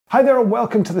Hi there and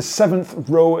welcome to the 7th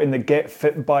row in the Get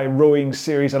Fit by Rowing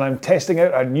series, and I'm testing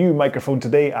out a new microphone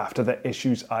today after the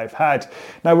issues I've had.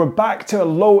 Now we're back to a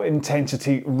low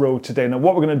intensity row today. Now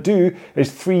what we're going to do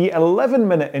is 3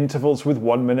 11-minute intervals with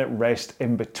 1 minute rest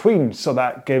in between. So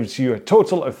that gives you a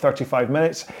total of 35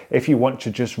 minutes if you want to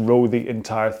just row the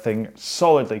entire thing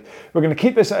solidly. We're going to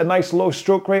keep this at a nice low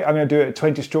stroke rate. I'm going to do it at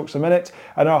 20 strokes a minute,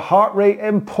 and our heart rate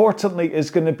importantly is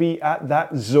going to be at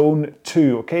that zone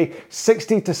 2, okay?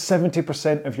 60 to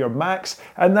 70% of your max,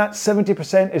 and that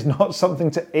 70% is not something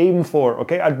to aim for,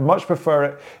 okay? I'd much prefer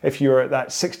it if you're at that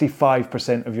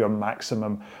 65% of your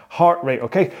maximum heart rate,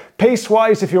 okay?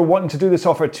 Pace-wise, if you're wanting to do this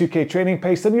off a 2K training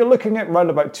pace, then you're looking at around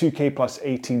about 2K plus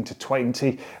 18 to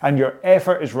 20, and your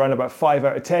effort is around about 5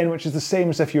 out of 10, which is the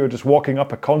same as if you were just walking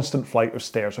up a constant flight of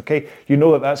stairs, okay? You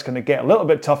know that that's going to get a little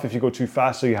bit tough if you go too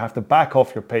fast, so you have to back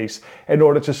off your pace in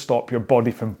order to stop your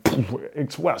body from, well,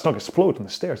 it's not going to explode on the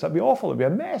stairs. That'd be awful. It'd be a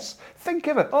mess. Think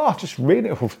of it. Oh, just rain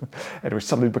it. Anyway,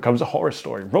 suddenly it becomes a horror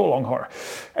story. RowAlong horror.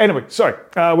 Anyway, sorry.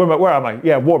 Where am I?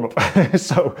 Yeah, warm up.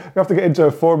 So we have to get into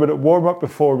a 4-minute warm up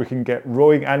before we can get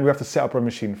rowing, and we have to set up our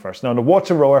machine first. Now, on a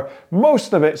water rower,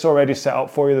 most of it's already set up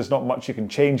for you. There's not much you can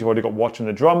change. You've already got water in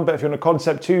the drum, but if you're on a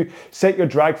Concept 2, set your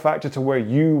drag factor to where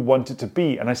you want it to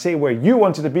be. And I say where you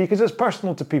want it to be because it's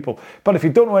personal to people. But if you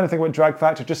don't know anything about drag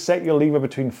factor, just set your lever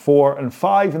between 4 and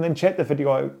 5, and then check the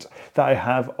video out that I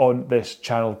have on this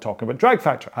channel talking about drag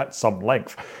factor at some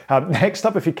length. Next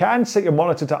up, if you can, set your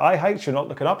monitor to eye height, so you're not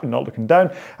looking up, you're not looking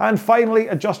down. And finally,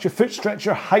 adjust your foot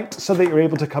stretcher height so that you're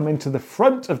able to come into the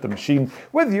front of the machine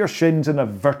with your shins in a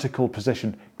vertical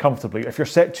position comfortably. If you're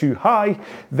set too high,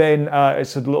 then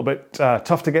it's a little bit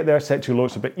tough to get there. Set too low,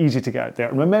 it's a bit easy to get out there.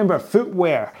 And remember,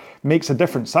 footwear makes a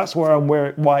difference. That's why I'm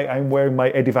wearing my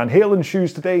Eddie Van Halen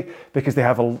shoes today, because they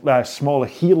have a smaller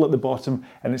heel at the bottom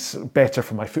and it's better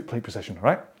for my foot plate position, all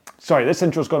right? Sorry, this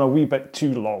intro's gone a wee bit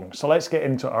too long, so let's get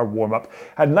into our warm-up.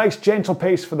 A nice gentle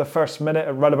pace for the first minute,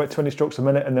 around about 20 strokes a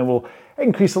minute, and then we'll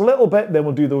increase a little bit, then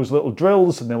we'll do those little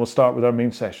drills, and then we'll start with our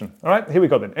main session. All right, here we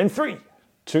go then. In 3,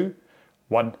 2,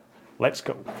 1, let's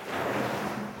go.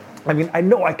 I mean, I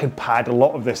know I could pad a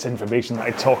lot of this information that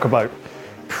I talk about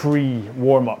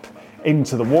pre-warm-up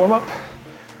into the warm-up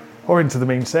or into the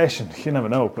main session. You never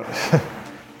know, but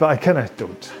I kind of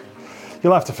don't.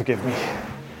 You'll have to forgive me.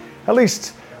 At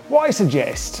least, what I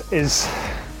suggest is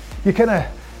you kind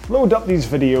of load up these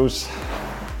videos.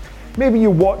 Maybe you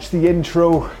watch the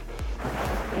intro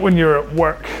when you're at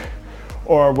work,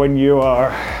 or when you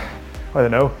are, I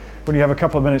don't know, when you have a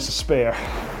couple of minutes to spare.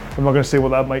 I'm not going to say what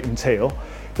that might entail,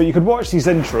 but you could watch these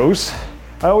intros.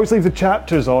 I always leave the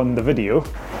chapters on the video.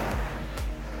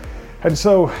 And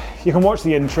so you can watch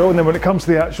the intro, and then when it comes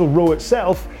to the actual row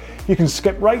itself, you can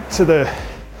skip right to the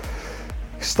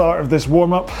start of this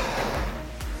warm-up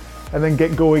and then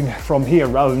get going from here,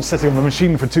 rather than sitting on the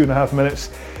machine for 2.5 minutes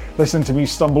listening to me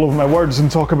stumble over my words and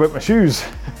talk about my shoes.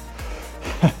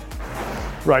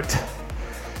 Right,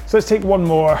 so let's take one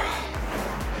more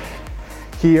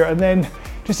here, and then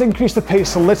just increase the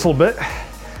pace a little bit.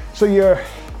 So you're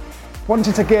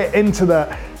wanting to get into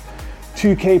that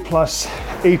 2K plus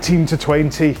 18 to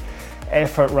 20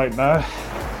 effort right now.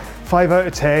 5 out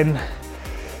of 10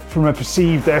 from a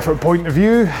perceived effort point of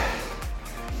view.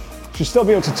 Should still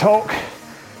be able to talk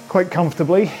quite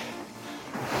comfortably,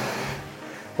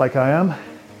 like I am.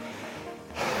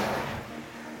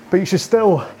 But you should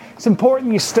still, it's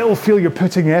important you still feel you're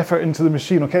putting effort into the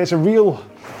machine, okay? It's a real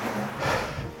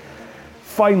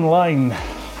fine line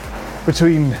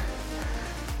between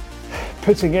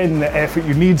putting in the effort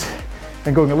you need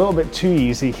and going a little bit too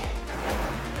easy,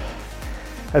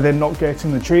 and then not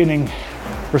getting the training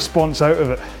response out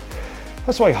of it.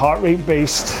 That's why heart rate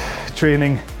based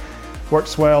training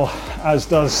works well, as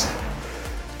does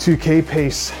 2K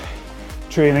pace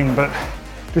training, but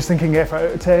just thinking effort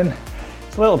out of 10,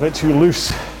 it's a little bit too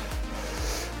loose.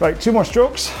 Right, 2 more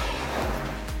strokes.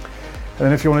 And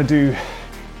then if you want to do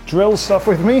drill stuff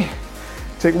with me,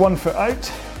 take 1 foot out,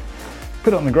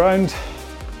 put it on the ground,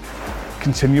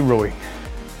 continue rowing.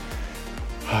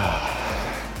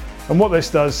 And what this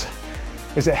does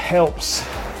is it helps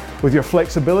with your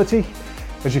flexibility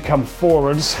as you come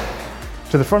forwards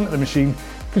to the front of the machine,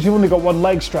 because you've only got one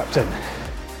leg strapped in.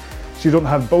 So you don't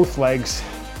have both legs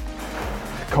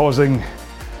causing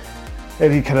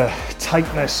any kind of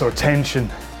tightness or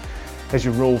tension as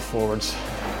you roll forwards.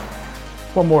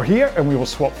 One more here and we will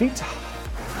swap feet.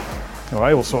 Or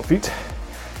I will swap feet.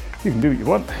 You can do what you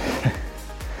want.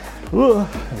 There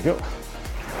we go.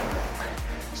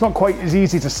 It's not quite as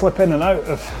easy to slip in and out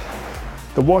of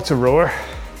the water rower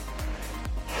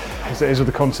as it is with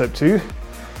the Concept 2.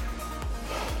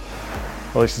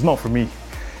 Well, at least it's not for me.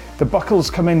 the buckles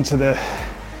come into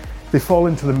they fall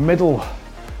into the middle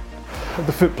of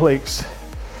the foot plates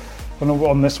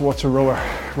on this water rower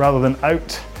rather than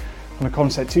out on a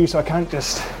Concept 2, so I can't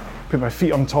just put my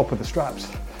feet on top of the straps.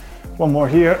 One more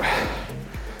here.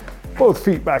 Both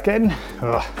feet back in.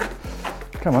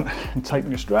 Come on, and tighten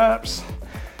your straps.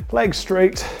 Legs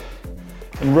straight,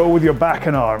 and row with your back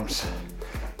and arms.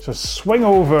 So swing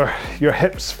over your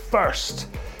hips first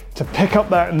to pick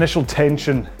up that initial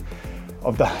tension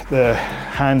of the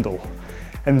handle,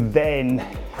 and then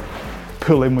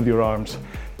pull in with your arms.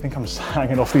 I think I'm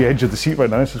hanging off the edge of the seat right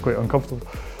now. This is quite uncomfortable.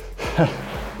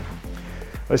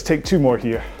 Let's take 2 more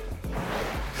here.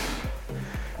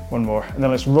 1 more, and then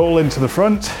let's roll into the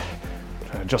front.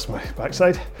 Try to adjust my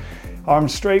backside.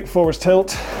 Arms straight, forwards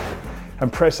tilt,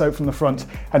 and press out from the front.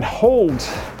 And hold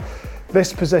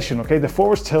this position, okay? The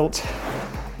forwards tilt,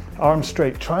 arms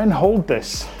straight. Try and hold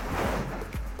this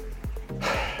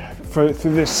through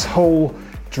this whole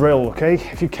drill, okay?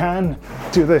 If you can,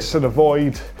 do this and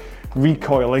avoid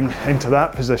recoiling into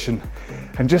that position.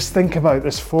 And just think about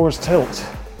this forwards tilt.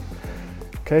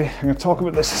 Okay, I'm gonna talk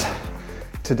about this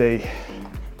today.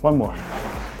 1 more.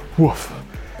 Woof.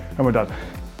 And we're done.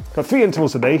 Got 3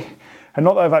 intervals today, and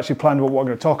not that I've actually planned what I'm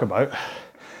gonna talk about,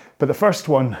 but the first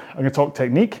one, I'm gonna talk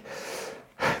technique,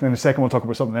 then the second one, I'll talk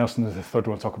about something else, and the third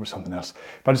one, I'll talk about something else.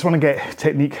 But I just wanna get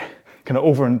technique kind of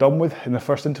over and done with in the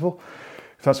first interval.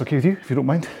 If that's okay with you, if you don't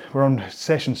mind. We're on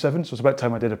session 7, so it's about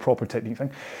time I did a proper technique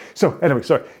thing. So anyway,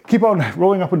 sorry, keep on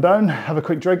rolling up and down, have a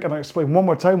quick drink, and I'll explain one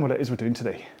more time what it is we're doing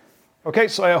today. Okay,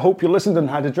 so I hope you listened and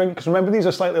had a drink, because remember, these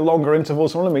are slightly longer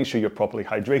intervals, so I want to make sure you're properly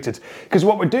hydrated. Because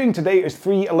what we're doing today is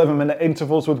 3 11-minute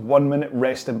intervals with 1 minute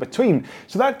rest in between.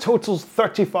 So that totals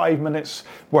 35 minutes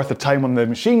worth of time on the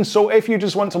machine. So if you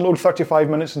just want to load 35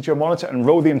 minutes into your monitor and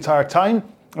row the entire time,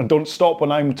 and don't stop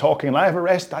when I'm talking and I have a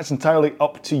rest, that's entirely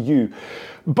up to you.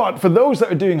 But for those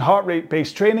that are doing heart rate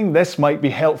based training, this might be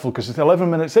helpful, because with 11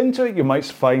 minutes into it, you might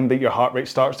find that your heart rate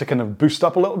starts to kind of boost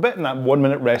up a little bit, and that 1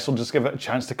 minute rest will just give it a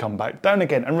chance to come back down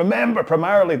again. And remember,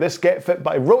 primarily this Get Fit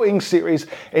by Rowing series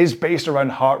is based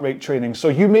around heart rate training. So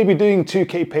you may be doing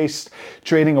 2K paced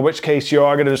training, in which case you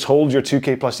are going to just hold your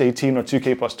 2K plus 18 or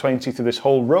 2K plus 20 through this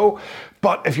whole row.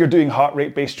 But if you're doing heart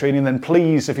rate based training, then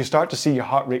please, if you start to see your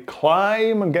heart rate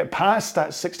climb and get past that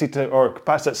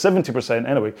 70%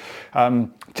 anyway,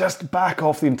 just back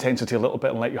off the intensity a little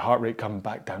bit and let your heart rate come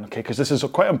back down, okay? Because this is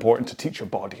quite important to teach your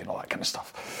body and all that kind of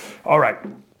stuff. All right,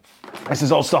 this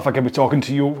is all stuff I can be talking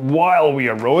to you while we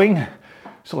are rowing.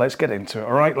 So let's get into it,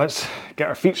 all right? Let's get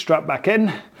our feet strapped back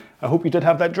in. I hope you did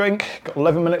have that drink. Got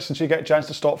 11 minutes until you get a chance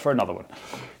to stop for another one.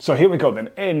 So here we go then.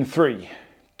 In 3,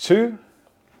 2,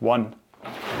 1,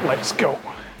 let's go.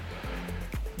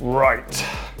 Right.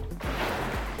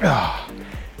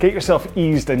 Get yourself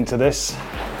eased into this.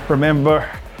 Remember,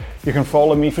 you can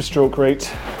follow me for stroke rate.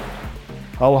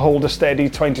 I'll hold a steady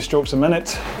 20 strokes a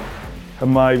minute, and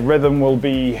my rhythm will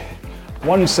be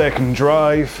 1 second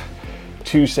drive,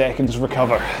 2 seconds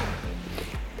recover.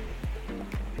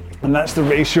 And that's the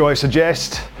ratio I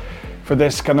suggest for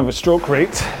this kind of a stroke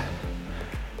rate,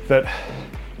 that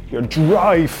your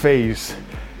drive phase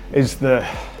is the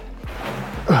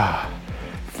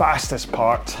fastest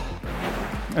part,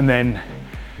 and then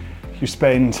you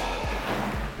spend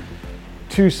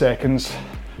 2 seconds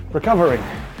recovering.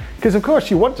 Because of course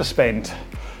you want to spend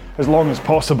as long as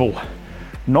possible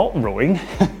not rowing.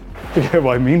 You get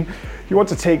what I mean? You want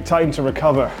to take time to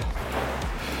recover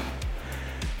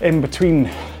in between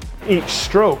each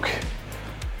stroke.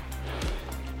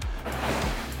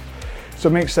 So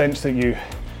it makes sense that you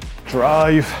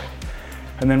drive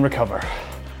and then recover.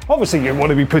 Obviously you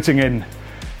want to be putting in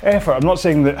effort. I'm not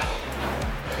saying that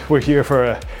we're here for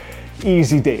an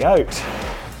easy day out,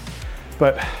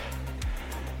 but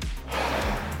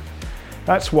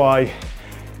that's why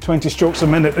 20 strokes a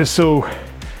minute is so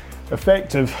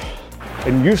effective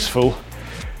and useful,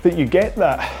 that you get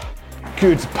that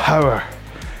good power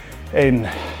in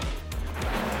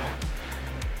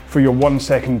for your 1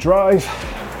 second drive,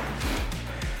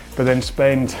 but then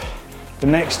spend the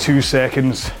next 2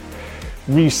 seconds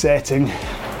resetting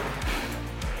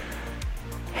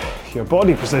your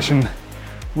body position,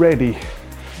 ready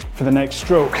for the next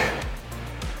stroke.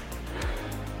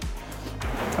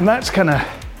 And that's kind of,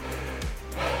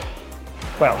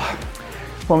 well,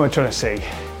 what am I trying to say?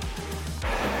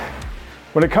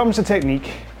 When it comes to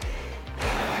technique,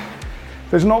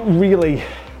 there's not really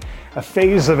a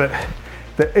phase of it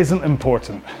that isn't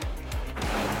important.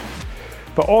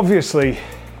 But obviously,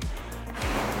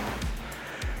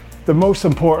 the most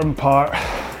important part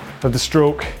of the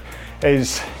stroke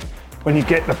is when you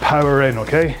get the power in,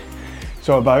 okay?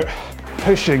 So about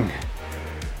pushing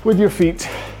with your feet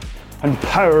and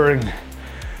powering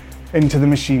into the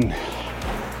machine.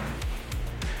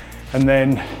 And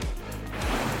then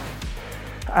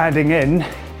adding in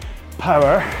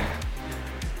power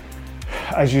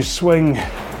as you swing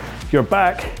your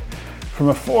back from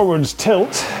a forwards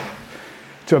tilt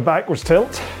to a backwards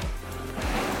tilt,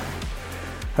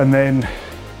 and then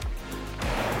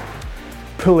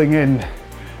pulling in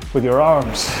with your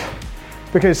arms,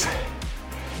 because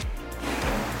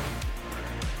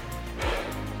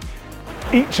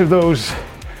each of those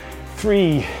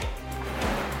three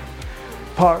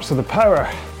parts of the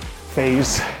power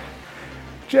phase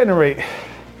generate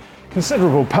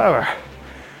considerable power.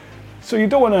 So you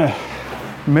don't want to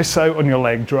miss out on your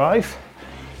leg drive.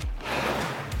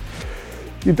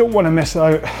 You don't want to miss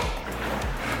out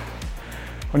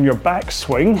on your back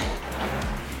swing.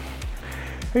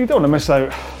 And you don't want to miss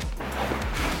out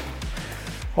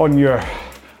on your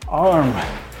arm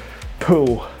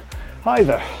pull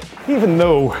either. Even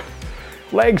though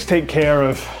legs take care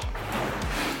of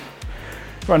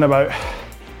around about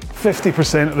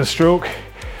 50% of the stroke,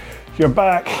 your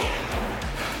back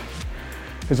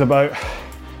is about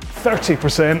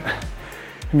 30%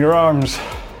 and your arms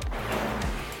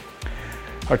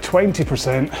are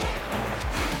 20%.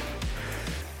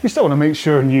 You still want to make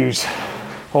sure and use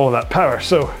all of that power.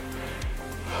 So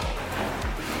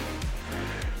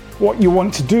what you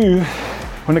want to do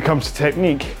when it comes to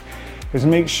technique is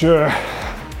make sure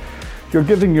you're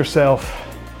giving yourself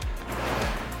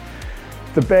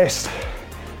the best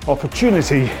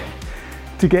opportunity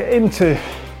to get into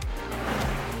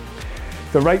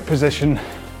the right position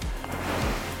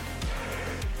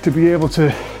to be able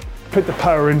to put the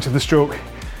power into the stroke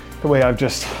the way I've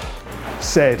just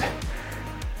said.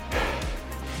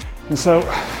 And so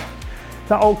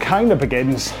that all kind of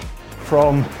begins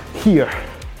from here,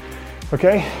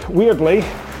 okay? Weirdly,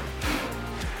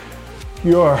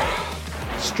 your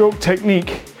stroke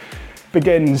technique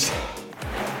begins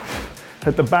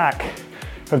at the back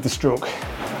of the stroke,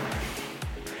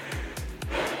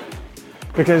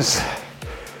 because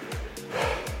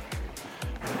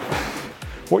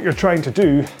what you're trying to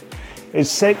do is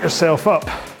set yourself up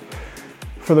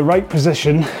for the right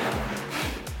position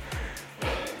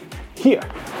here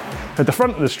at the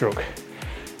front of the stroke,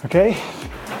 okay?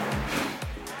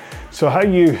 So how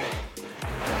you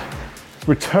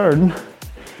return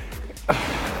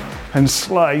and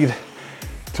slide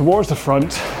towards the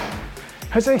front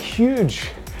has a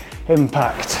huge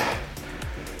impact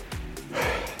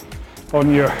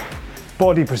on your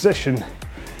body position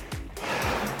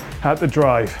at the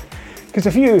drive. Because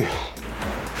if you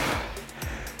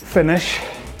finish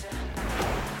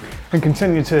and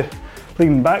continue to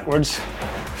lean backwards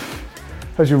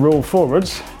as you roll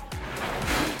forwards,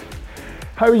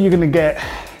 how are you going to get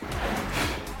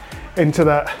into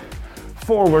that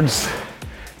forwards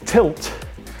tilt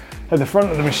at the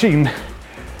front of the machine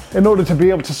in order to be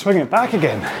able to swing it back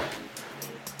again?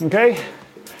 Okay?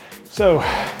 So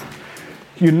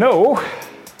you know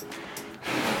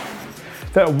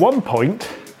that at one point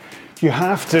you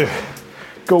have to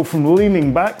go from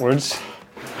leaning backwards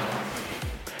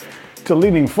to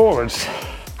leaning forwards.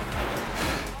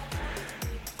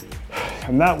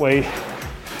 And that way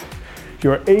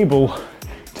you're able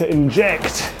to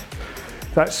inject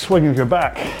that swing of your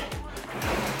back.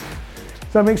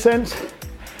 Does that make sense?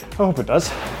 I hope it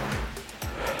does.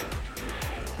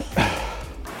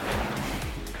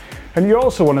 And you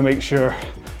also want to make sure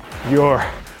your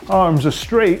arms are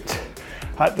straight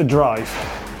at the drive.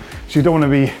 So you don't want to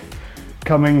be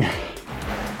coming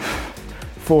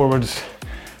forwards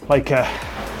like a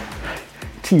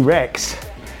T-Rex,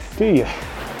 do you?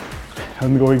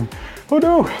 And going, oh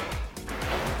no.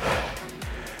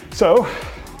 So,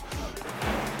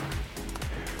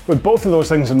 with both of those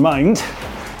things in mind,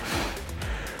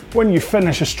 when you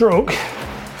finish a stroke,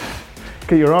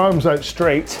 get your arms out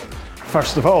straight,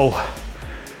 first of all,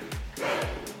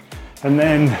 and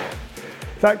then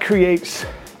that creates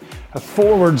a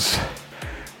forwards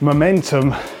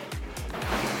momentum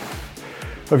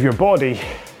of your body,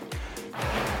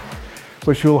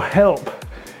 which will help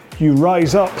you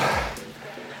rise up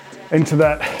into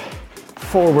that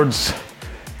forwards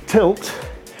tilt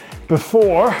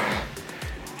before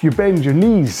you bend your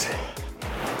knees.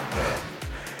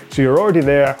 So you're already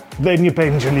there, then you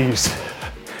bend your knees.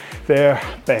 There,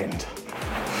 bend.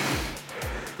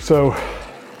 So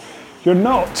you're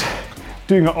not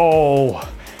doing it all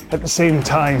at the same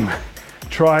time,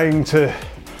 trying to,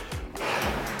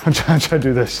 I'm trying to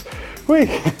do this.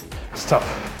 It's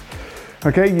tough.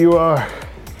 Okay, you are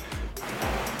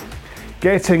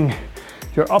getting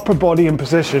your upper body in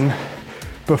position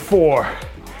before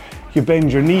you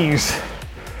bend your knees.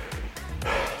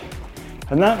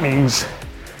 And that means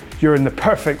you're in the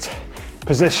perfect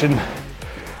position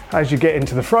as you get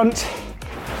into the front.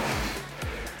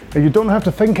 And you don't have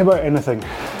to think about anything.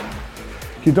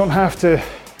 You don't have to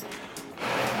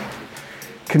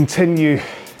continue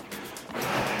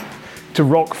to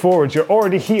rock forwards. You're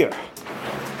already here.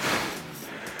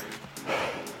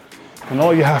 And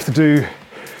all you have to do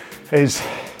is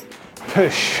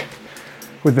push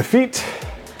with the feet.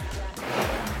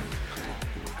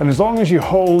 And as long as you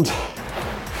hold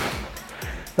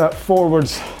that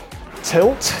forwards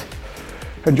tilt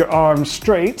and your arms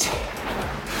straight,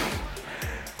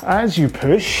 as you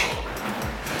push,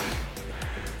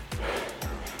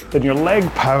 then your leg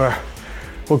power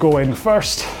will go in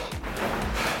first.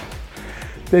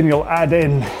 Then you'll add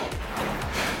in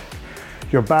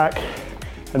your back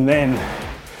and then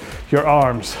your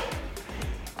arms.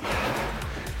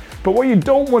 But what you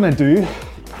don't want to do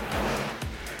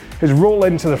is roll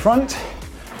into the front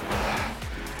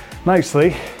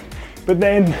nicely, but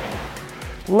then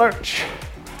lurch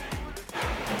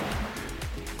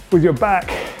with your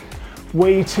back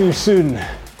way too soon.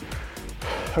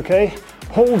 Okay?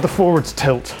 Hold the forwards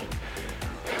tilt.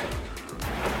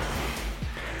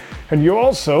 And you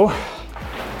also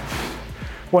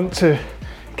want to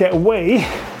get away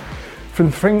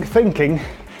from thinking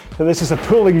that this is a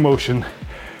pulling motion,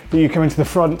 that you come into the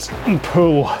front and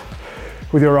pull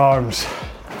with your arms.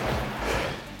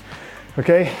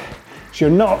 Okay? So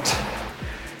you're not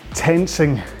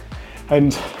tensing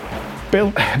and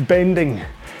bending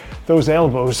those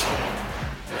elbows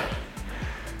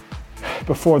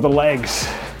before the legs.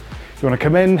 You want to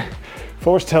come in,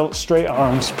 force tilt, straight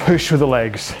arms, push with the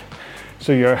legs.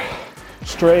 So you're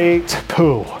straight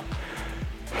pull,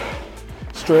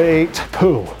 straight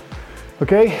pull,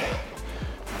 okay?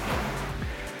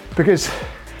 Because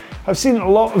I've seen a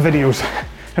lot of videos.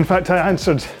 In fact, I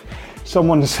answered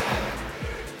someone's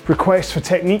request for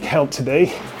technique help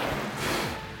today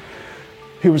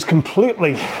who was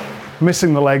completely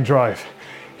missing the leg drive.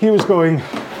 He was going,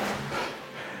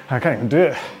 I can't even do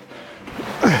it,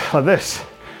 like this.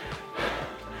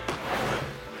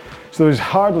 So there's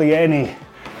hardly any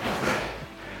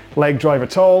leg drive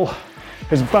at all.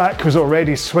 His back was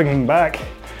already swinging back.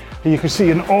 And you could see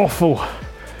an awful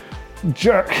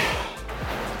jerk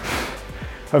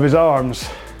of his arms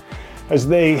as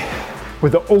they were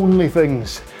the only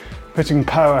things putting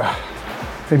power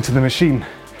into the machine.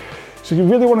 So you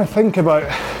really want to think about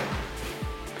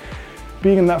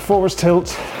being in that forwards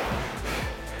tilt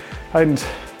and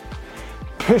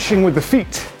pushing with the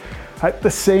feet at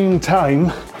the same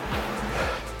time.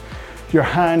 Your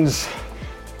hands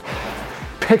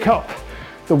pick up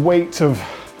the weight of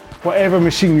whatever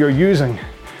machine you're using.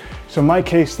 So in my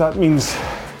case, that means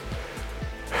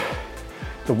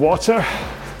the water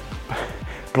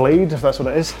blade, if that's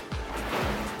what it is,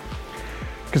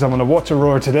 because I'm on a water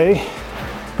rower today.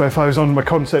 But if I was on my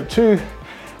Concept 2,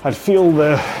 I'd feel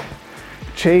the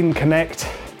chain connect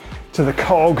to the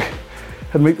cog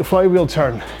and make the flywheel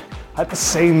turn at the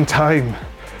same time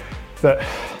that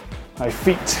my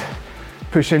feet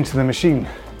push into the machine.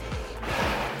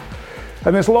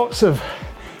 And there's lots of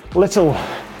little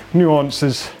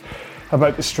nuances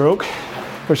about the stroke,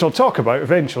 which I'll talk about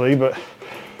eventually, but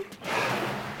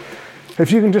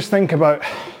if you can just think about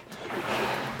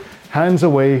hands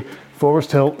away, forwards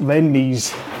tilt, then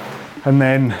knees, and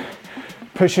then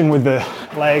pushing with the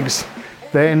legs,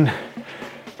 then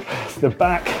the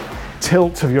back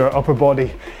tilt of your upper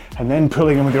body, and then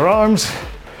pulling in with your arms,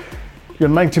 you're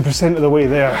 90% of the way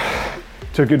there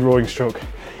to a good rowing stroke.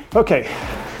 Okay.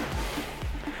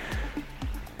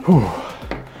 Whew.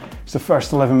 It's the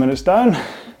first 11 minutes down,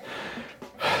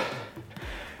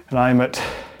 and I'm at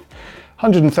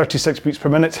 136 beats per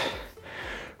minute,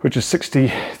 which is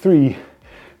 63%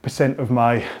 of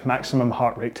my maximum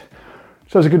heart rate.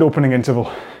 So it's a good opening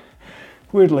interval.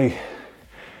 Weirdly,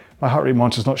 my heart rate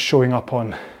monitor's not showing up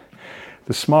on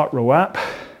the Smart Row app.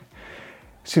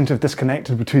 Seem to have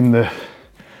disconnected between the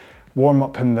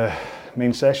warm-up and the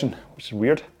main session, which is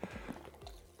weird.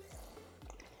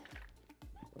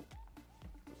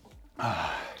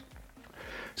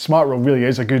 Smart Row really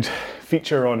is a good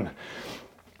feature on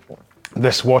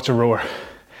this water rower,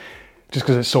 just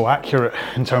because it's so accurate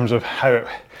in terms of how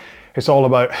it's all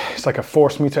about, it's like a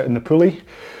force meter in the pulley,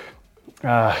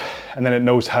 and then it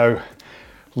knows how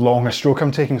long a stroke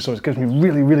I'm taking, so it gives me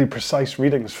really, really precise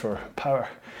readings for power.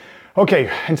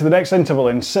 Okay, into the next interval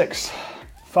in 6,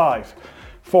 5,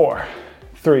 4,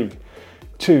 3,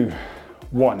 2,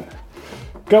 1,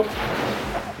 go.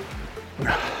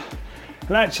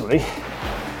 And actually,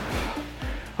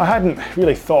 I hadn't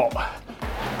really thought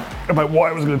about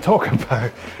what I was going to talk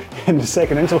about in the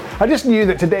second intro. I just knew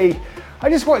that today I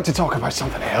just wanted to talk about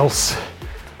something else.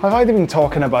 I've either been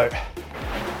talking about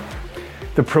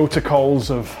the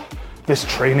protocols of this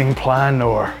training plan,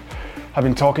 or I've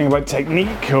been talking about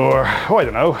technique, or oh, I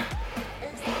don't know,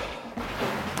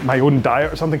 my own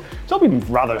diet or something. It's all been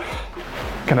rather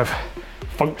kind of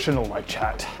functional, my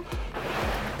chat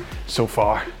so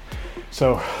far.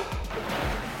 So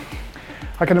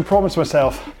I kind of promised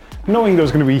myself, knowing there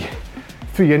was going to be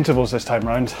 3 intervals this time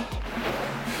round,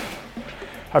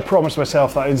 I promised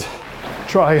myself that I'd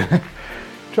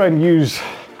try and use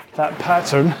that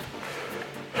pattern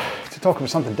to talk about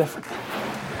something different.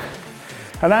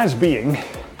 And as being,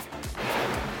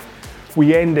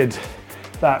 we ended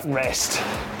that rest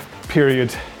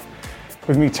period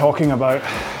with me talking about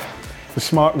the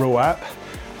Smart Row app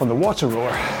on the water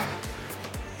rower.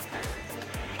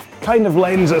 Kind of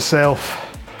lends itself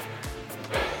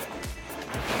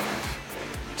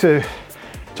to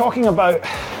talking about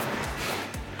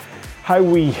how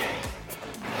we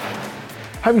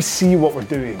see what we're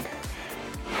doing.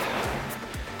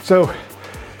 So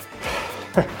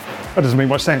that doesn't make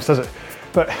much sense, does it?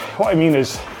 But what I mean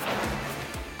is,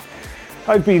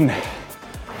 I've been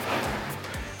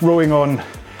rowing on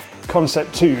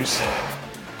concept 2s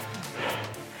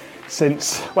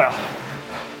since, well,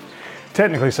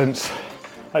 technically since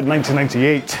like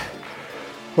 1998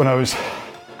 when I was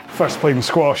first playing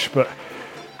squash, but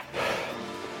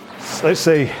let's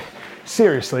say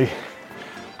seriously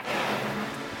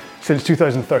since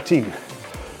 2013.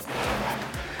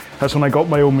 That's when I got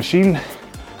my own machine,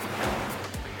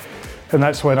 and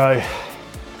that's when I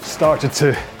started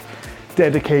to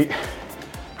dedicate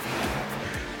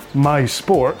my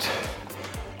sport,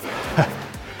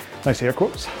 nice air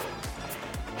quotes,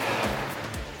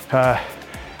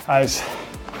 as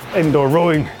indoor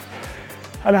rowing.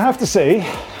 And I have to say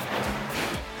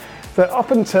that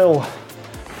up until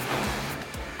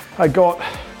I got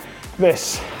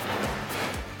this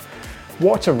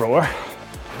water rower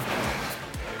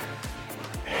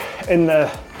in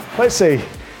the, let's say,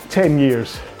 10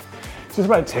 years, so it's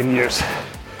about 10 years.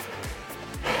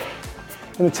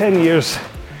 In the 10 years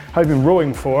I've been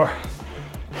rowing for,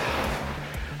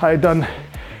 I had done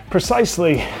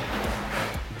precisely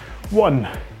 1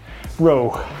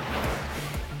 row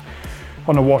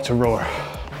on a water rower.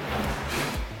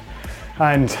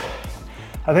 And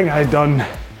I think I had done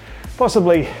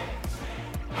possibly,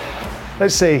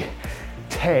 let's say,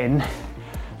 10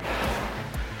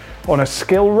 on a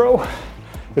skill row,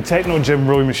 the Techno Gym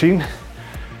rowing machine,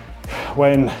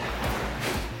 when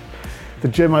the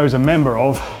gym I was a member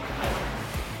of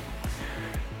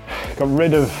got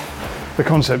rid of the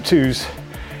Concept 2s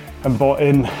and bought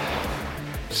in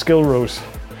skill rows.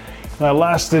 And I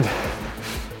lasted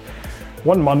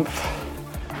 1 month,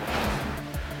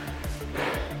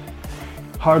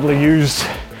 hardly used.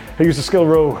 I used the skill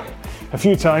row a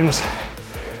few times,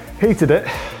 hated it,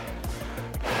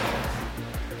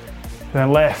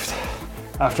 then left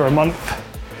after a month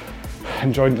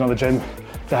and joined another gym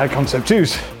that had Concept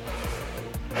 2s.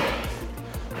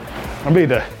 I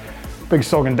made a big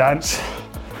song and dance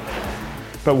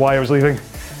about why I was leaving.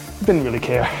 Didn't really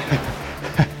care.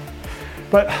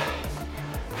 But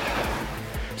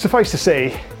suffice to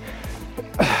say,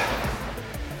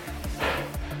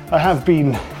 I have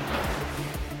been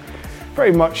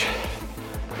very much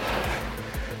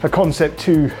a Concept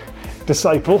 2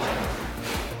 disciple,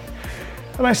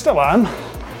 and I still am.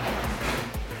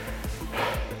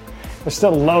 I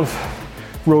still love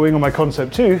rowing on my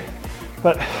Concept 2,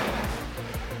 but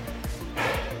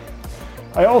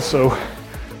I also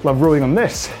love rowing on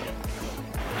this.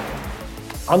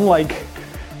 Unlike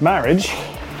marriage,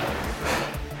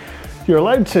 you're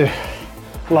allowed to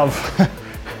love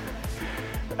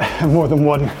more than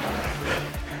one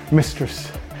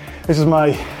mistress. This is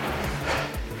my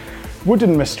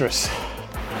wooden mistress,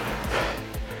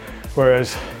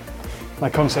 whereas my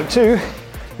Concept 2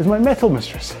 is my metal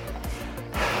mistress.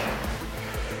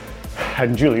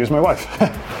 And Julie is my wife.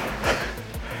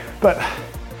 But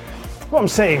what I'm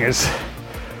saying is,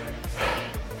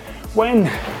 when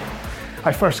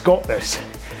I first got this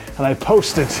and I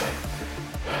posted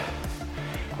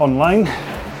online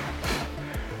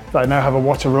that I now have a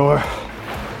water rower,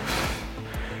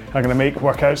 I'm going to make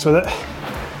workouts with it,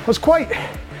 I was quite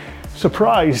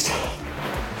surprised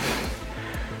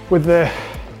with the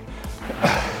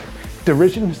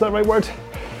derision, is that the right word?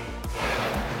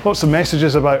 Lots of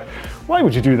messages about, why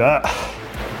would you do that?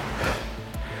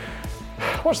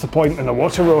 What's the point in a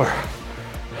water rower?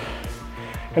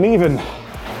 And even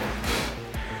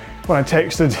when I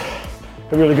texted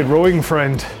a really good rowing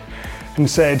friend and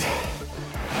said,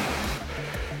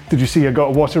 Did you see I got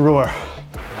a water rower?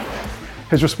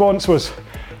 His response was,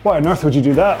 why on earth would you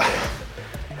do that?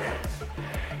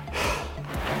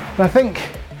 And I think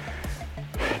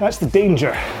that's the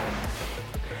danger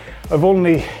of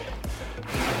only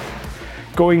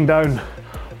going down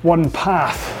one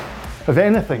path of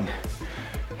anything,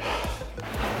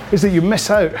 is that you miss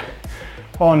out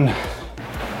on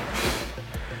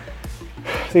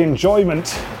the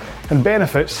enjoyment and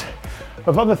benefits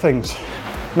of other things.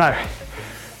 Now,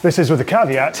 this is with the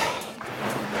caveat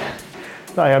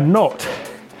that I am not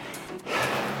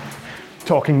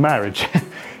talking marriage,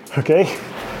 okay?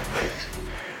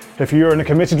 If you're in a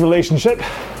committed relationship,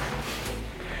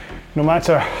 no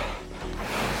matter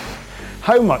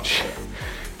how much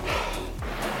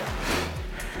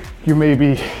you may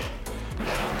be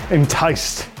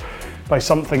enticed by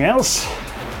something else,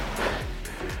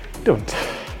 don't.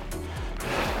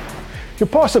 You're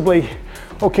possibly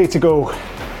okay to go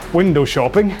window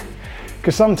shopping,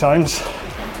 because sometimes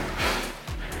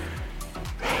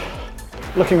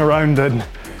looking around in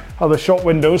other shop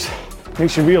windows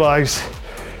makes you realise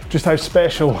just how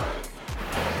special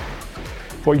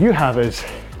what you have is.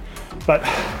 But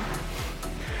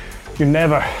you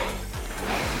never,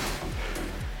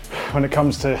 when it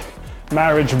comes to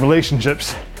marriage and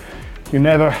relationships, you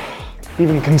never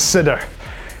even consider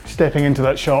stepping into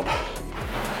that shop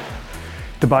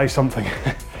to buy something.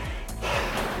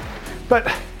 But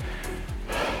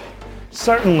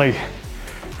certainly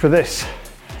for this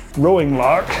rowing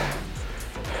lark,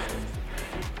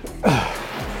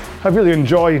 I've really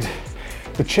enjoyed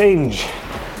the change.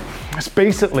 It's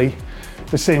basically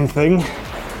the same thing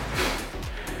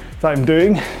that I'm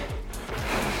doing.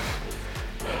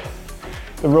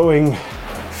 The rowing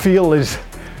feel is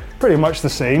pretty much the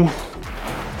same,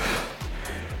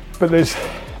 but there's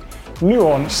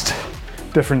nuanced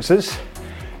differences.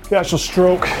 The actual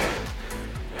stroke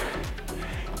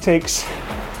takes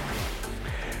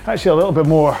actually a little bit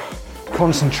more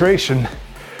concentration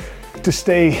to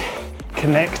stay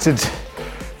connected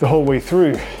the whole way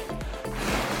through.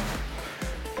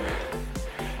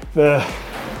 The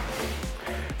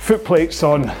foot plates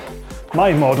on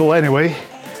my model anyway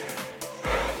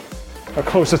are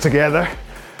closer together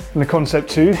than the Concept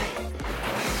 2. So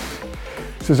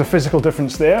there's a physical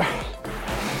difference there.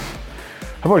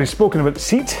 I've already spoken about the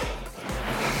seat.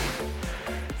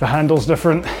 The handle's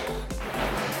different.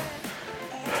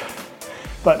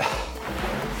 But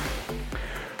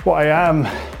what I am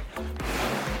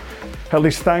at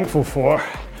least thankful for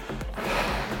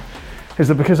is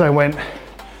that because I went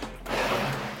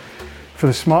for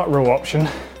the Smart Row option,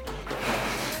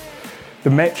 the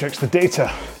metrics, the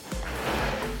data,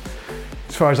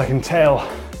 as far as I can tell,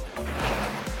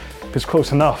 is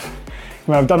close enough.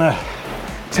 I mean, I've done a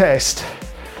test,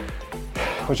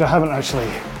 which I haven't actually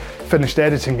finished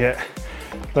editing yet,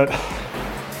 but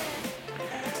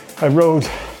I rode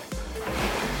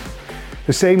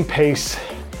the same pace,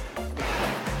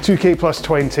 2K plus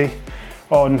 20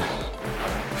 on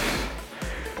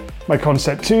my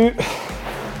Concept 2,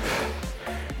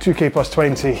 2K plus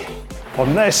 20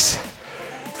 on this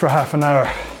for half an hour.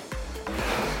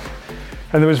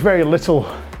 And there was very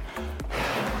little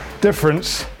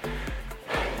difference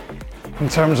in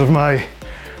terms of my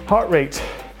heart rate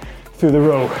through the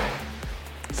row.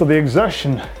 So the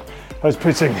exertion I was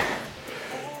putting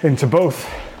into both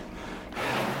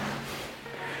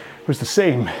was the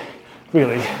same,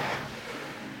 really.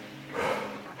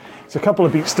 It's a couple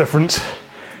of beats different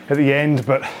at the end,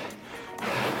 but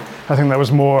I think that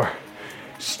was more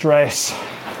stress.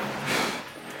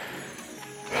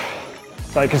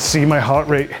 I could see my heart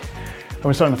rate. I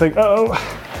was starting to think, oh,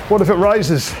 what if it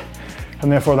rises?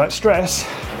 And therefore that stress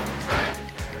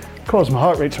caused my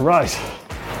heart rate to rise.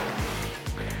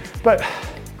 But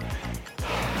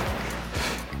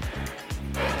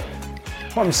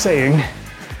what I'm saying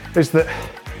is that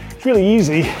it's really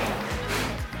easy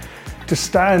to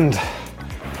stand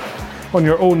on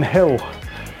your own hill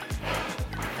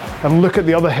and look at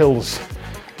the other hills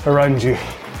around you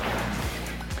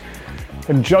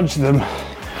and judge them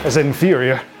as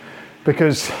inferior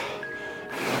because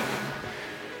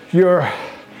you're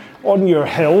on your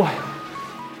hill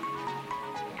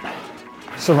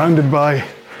surrounded by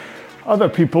other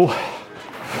people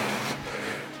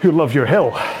who love your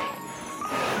hill.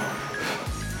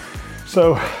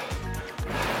 So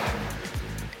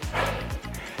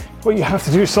what you have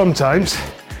to do sometimes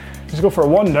is go for a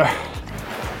wander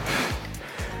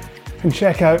and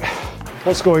check out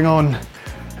what's going on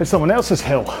at someone else's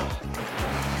hill.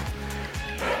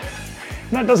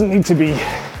 And that doesn't need to be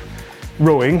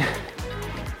rowing.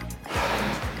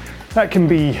 That can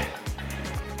be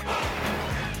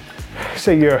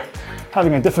say you're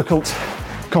having a difficult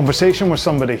conversation with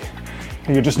somebody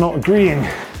and you're just not agreeing.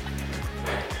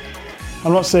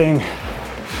 I'm not saying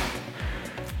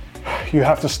you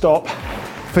have to stop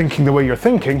thinking the way you're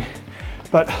thinking,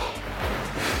 but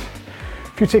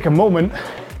if you take a moment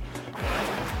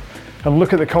and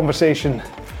look at the conversation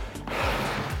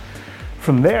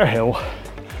from their hill,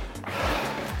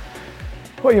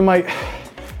 well, you might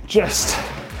just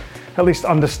at least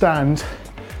understand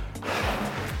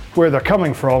where they're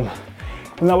coming from,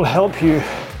 and that will help you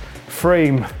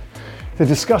frame the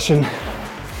discussion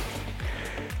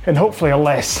in hopefully a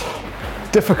less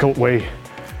difficult way,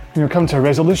 and you'll come to a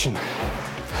resolution.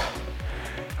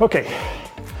 Okay,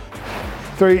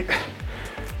 3,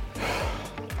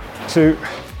 2,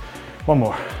 one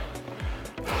more.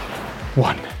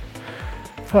 1.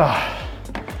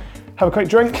 Have a quick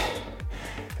drink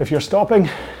if you're stopping.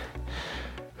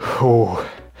 Oh.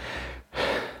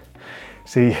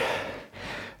 See,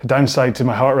 the downside to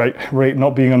my heart rate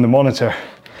not being on the monitor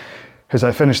is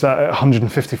I finished that at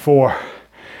 154,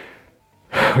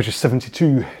 which is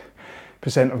 72%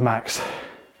 of max.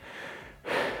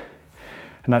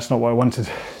 And that's not what I wanted,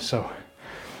 so.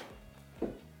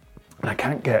 And I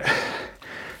can't get,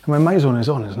 my MyZone is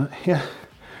on, isn't it? Yeah.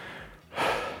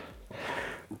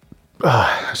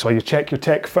 So you check your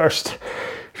tech first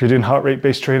if you're doing heart rate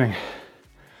based training.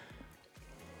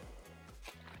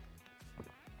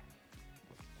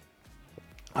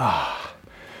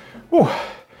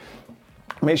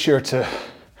 Make sure to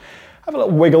have a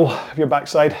little wiggle of your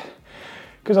backside,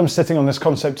 because I'm sitting on this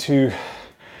Concept 2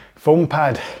 foam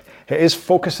pad. It is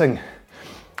focusing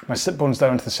my sit bones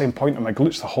down to the same point on my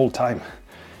glutes the whole time.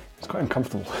 It's quite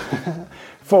uncomfortable.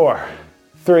 4,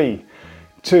 3,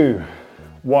 2,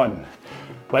 1.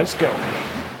 Let's go.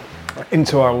 We're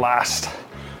into our last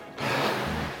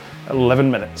 11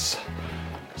 minutes.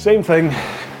 Same thing.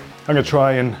 I'm gonna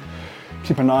try and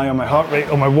keep an eye on my heart rate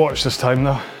on my watch this time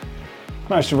though.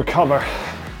 Managed to recover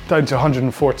down to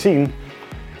 114,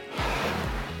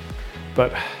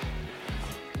 but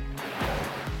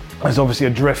there's obviously a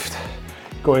drift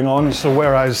going on. So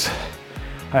whereas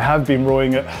I have been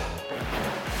rowing at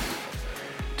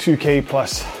 2K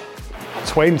plus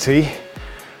 20,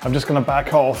 I'm just gonna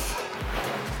back off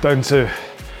down to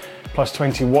plus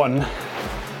 21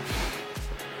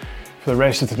 for the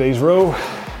rest of today's row,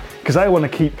 because I want to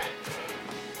keep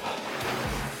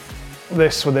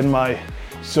this within my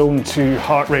zone 2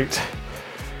 heart rate,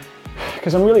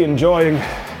 because I'm really enjoying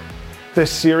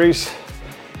this series,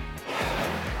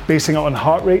 basing it on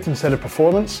heart rate instead of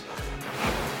performance.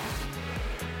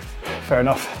 Fair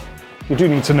enough, you do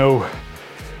need to know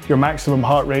your maximum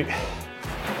heart rate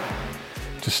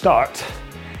to start,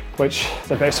 which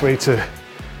the best way to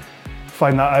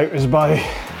find that out is by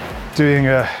doing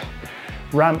a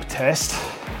ramp test.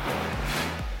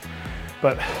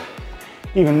 But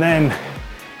even then,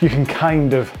 you can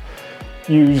kind of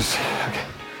use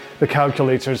the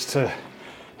calculators to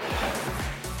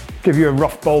give you a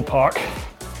rough ballpark.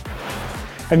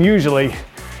 And usually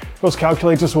those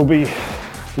calculators will be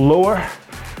lower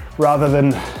rather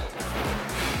than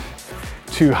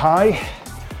too high.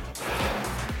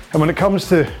 And when it comes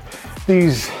to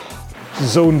these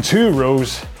zone 2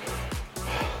 rows,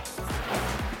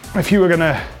 if you were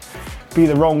gonna be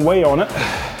the wrong way on it,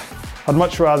 I'd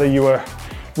much rather you were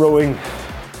rowing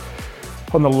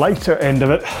on the lighter end of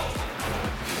it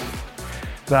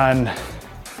than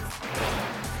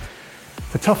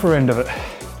the tougher end of it.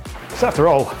 Because after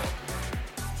all,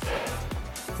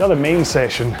 the other main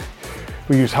session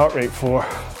we use heart rate for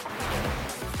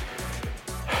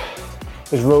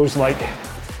is rows like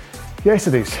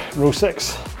yesterday's, row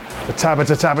 6, the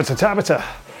Tabata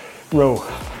row,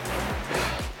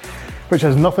 which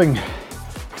has nothing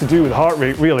to do with heart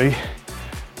rate really,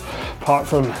 apart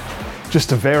from just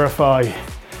to verify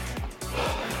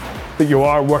that you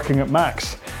are working at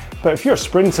max. But if you're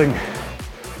sprinting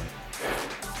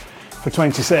for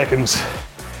 20 seconds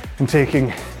and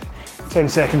taking 10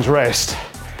 seconds rest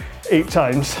 8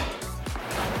 times,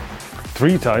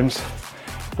 3 times,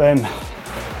 then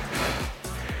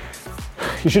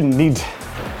you shouldn't need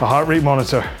a heart rate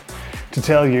monitor to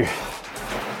tell you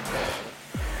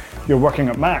you're working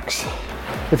at max.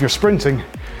 If you're sprinting,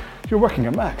 you're working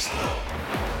at max.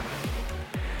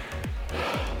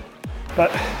 But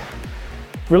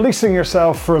releasing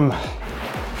yourself from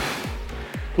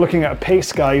looking at a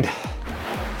pace guide,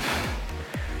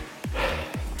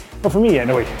 well, for me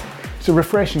anyway, it's a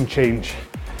refreshing change.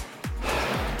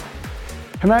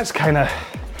 And that's kind of,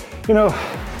 you know,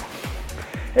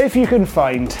 if you can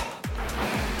find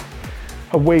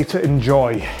a way to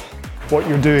enjoy what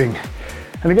you're doing,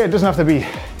 and again, it doesn't have to be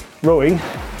rowing,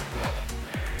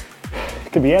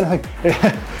 It could be anything.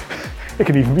 It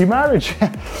could even be marriage.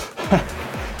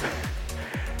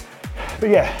 But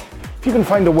yeah, if you can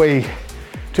find a way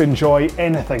to enjoy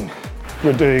anything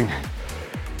you're doing,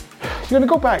 you're going to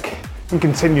go back and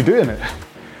continue doing it.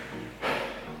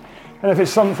 And if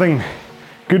it's something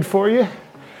good for you,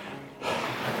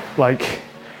 like,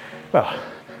 well,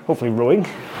 hopefully rowing,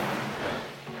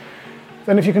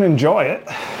 then if you can enjoy it,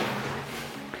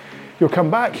 you'll come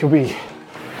back,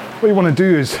 what you want to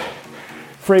do is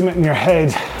frame it in your head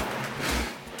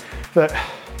that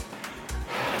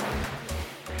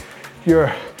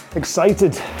you're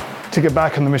excited to get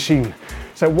back on the machine.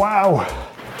 Say, wow,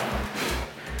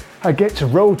 I get to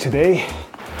row today.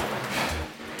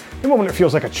 The moment it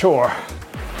feels like a chore,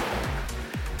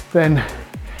 then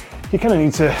you kind of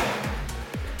need to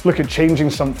look at changing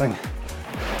something.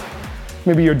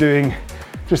 Maybe you're doing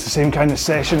just the same kind of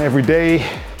session every day.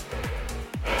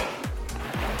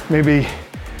 Maybe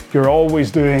you're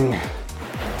always doing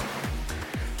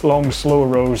long, slow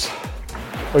rows,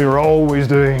 or you're always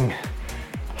doing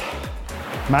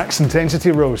max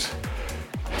intensity rows.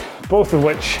 Both of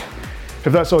which,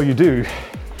 if that's all you do,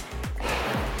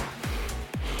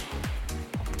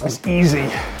 it's easy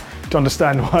to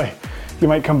understand why you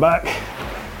might come back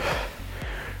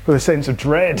with a sense of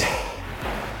dread.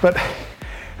 But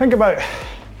think about,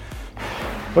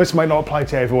 well, this might not apply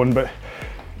to everyone, but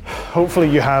hopefully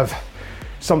you have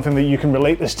something that you can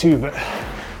relate this to. But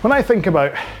when I think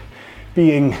about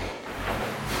being,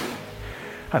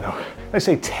 I don't know, let's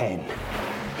say 10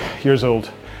 years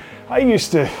old, I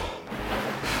used to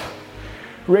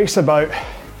race about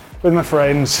with my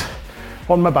friends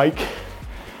on my bike.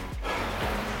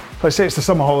 Let's say it's the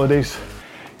summer holidays,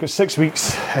 got 6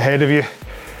 weeks ahead of you,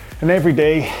 and every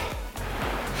day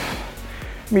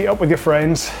meet up with your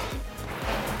friends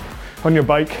on your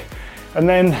bike and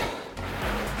then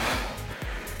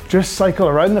just cycle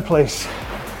around the place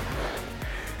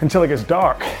until it gets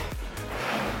dark.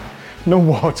 No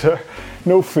water,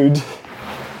 no food,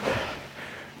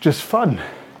 just fun.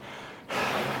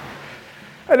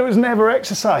 And it was never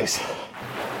exercise.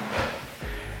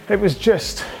 It was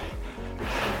just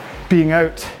being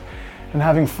out and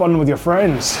having fun with your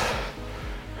friends.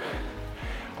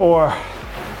 Or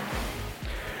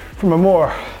from a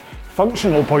more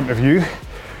functional point of view,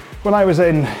 when I was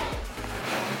in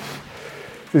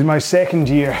my second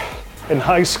year in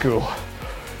high school,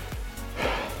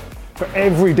 for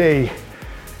every day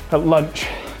at lunch,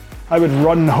 I would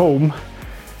run home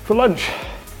for lunch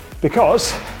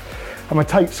because I'm a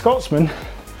tight Scotsman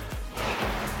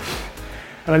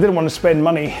and I didn't want to spend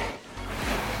money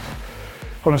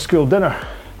on a school dinner.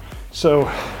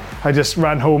 So I just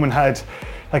ran home and had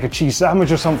like a cheese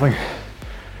sandwich or something.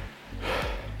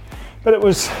 But it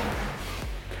was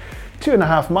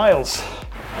 2.5 miles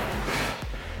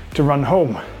to run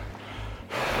home.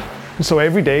 And so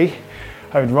every day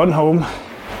I would run home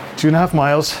 2.5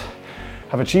 miles,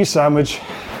 have a cheese sandwich,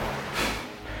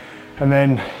 and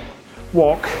then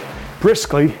walk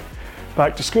briskly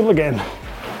back to school again.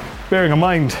 Bearing in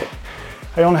mind,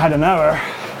 I only had an hour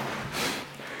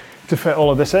to fit all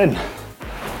of this in.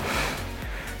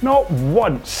 Not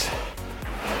once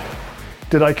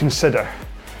did I consider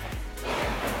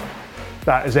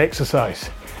that as exercise.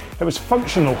 It was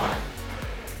functional.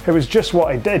 It was just what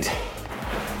I did.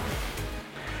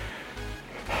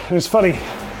 And it's funny,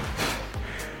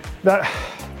 that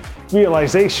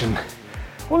realization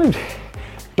only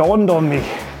dawned on me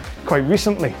quite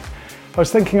recently. I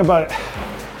was thinking about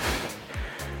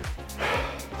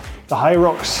the high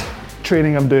rocks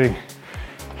training I'm doing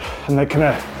and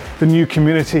the new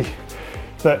community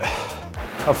that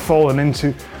I've fallen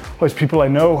into, all these people I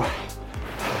know.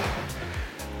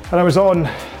 And I was on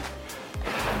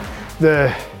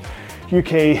the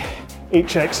UK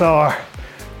HXR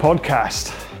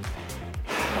podcast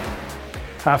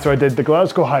after I did the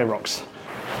Glasgow High Rocks.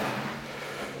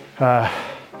 And I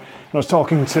was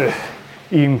talking to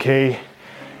Ian Kay,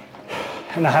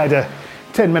 and I had a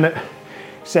 10-minute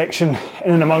section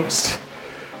in and amongst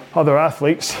other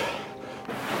athletes.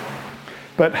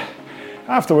 But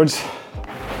afterwards,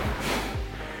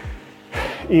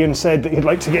 Ian said that he'd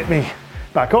like to get me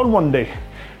back on one day.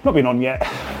 Not been on yet.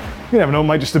 You never know,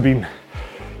 might just have been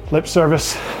lip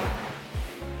service.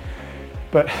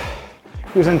 But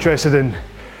he was interested in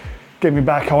getting me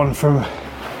back on for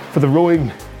the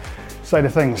rowing side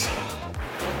of things.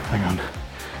 Hang on,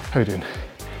 how are you doing?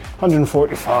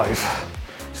 145.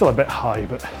 Still a bit high,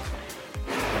 but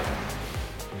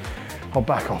I'll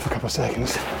back off a couple of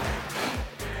seconds.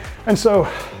 And so,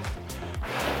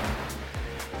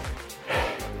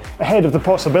 ahead of the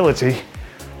possibility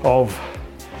of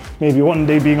maybe one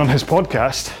day being on his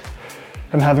podcast,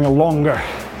 and having a longer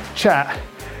chat,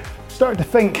 started to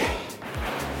think,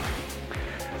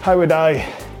 how would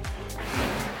I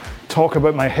talk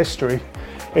about my history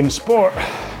in sport?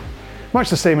 Much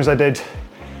the same as I did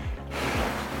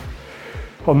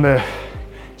on the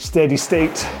Steady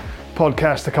State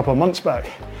podcast a couple of months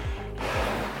back.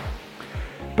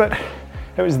 But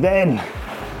it was then,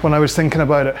 when I was thinking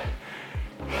about it,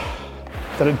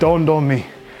 that it dawned on me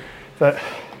that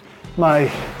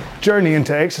my journey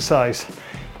into exercise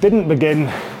didn't begin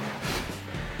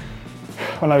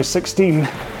when I was 16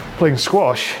 playing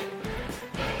squash.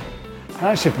 It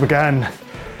actually began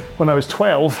when I was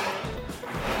 12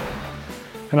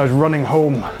 and I was running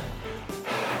home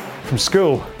from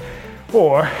school.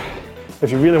 Or,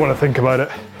 if you really want to think about it,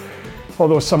 all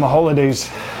those summer holidays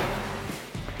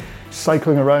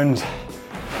cycling around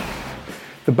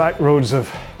the back roads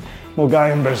of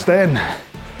Mulgai and Bearsden.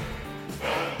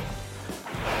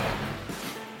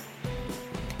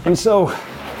 And so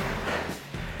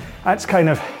that's kind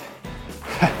of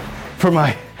for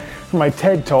my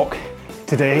TED talk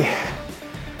today.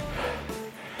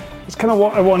 It's kind of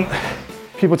what I want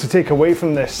people to take away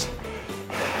from this.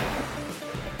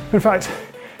 In fact,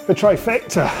 the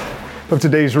trifecta of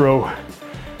today's row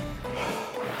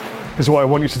is what I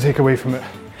want you to take away from it.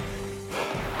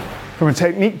 From a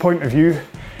technique point of view,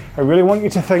 I really want you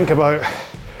to think about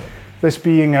this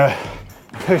being a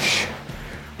push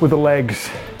with the legs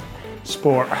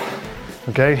sport,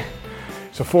 okay?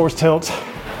 So forward tilt,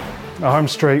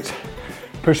 arms straight,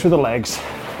 push with the legs.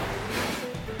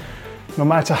 No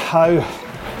matter how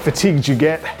fatigued you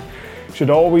get, it should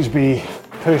always be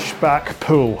push, back,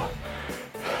 pull.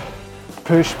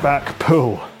 Push, back,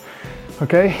 pull,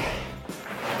 okay?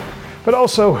 But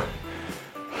also,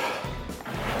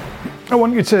 I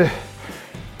want you to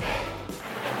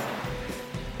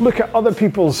look at other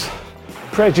people's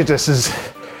prejudices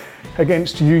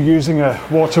against you using a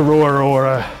water rower or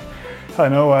a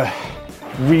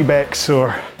Rebex,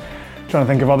 or I'm trying to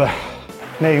think of other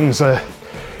names,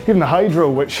 even the Hydro,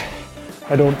 which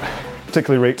I don't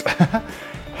particularly rate.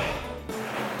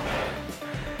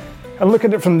 And look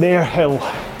at it from their hill.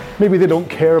 Maybe they don't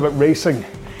care about racing.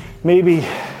 Maybe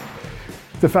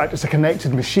the fact it's a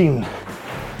connected machine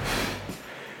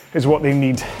is what they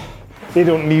need. They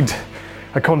don't need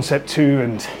a Concept 2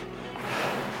 and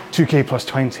 2K plus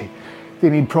 20. They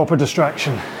need proper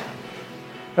distraction.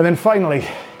 And then finally,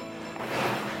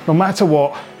 no matter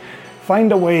what,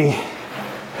 find a way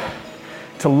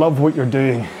to love what you're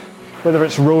doing, whether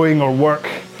it's rowing or work,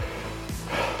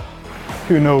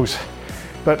 who knows.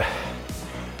 But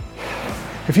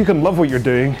if you can love what you're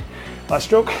doing, last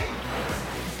stroke,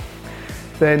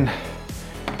 then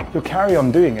you'll carry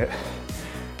on doing it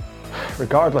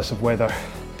regardless of whether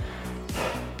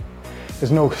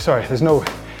there's no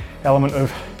element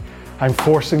of I'm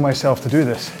forcing myself to do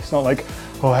this. It's not like,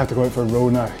 oh, I have to go out for a row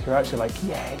now. You're actually like,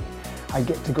 yay, I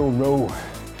get to go row,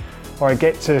 or I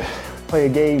get to play a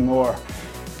game, or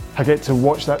I get to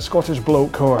watch that Scottish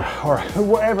bloke, or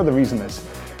whatever the reason is.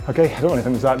 Okay, I don't really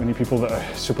think there's that many people that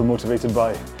are super motivated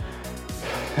by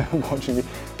watching me.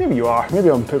 Maybe you are, maybe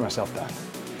I'm putting myself down.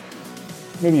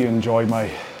 Maybe you enjoy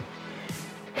my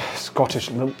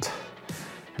Scottish lilt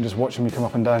and just watching me come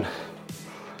up and down.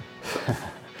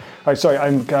 Right, sorry,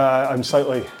 I'm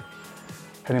slightly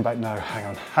heading back now.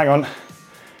 Hang on.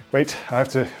 Wait, I have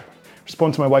to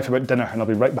respond to my wife about dinner and I'll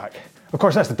be right back. Of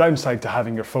course, that's the downside to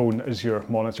having your phone as your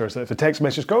monitor, is that if the text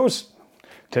message goes,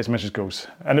 text message goes.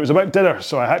 And it was about dinner,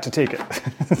 so I had to take it.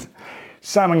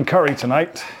 Salmon curry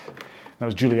tonight. That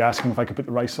was Julie asking if I could put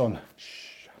the rice on.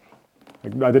 Shh.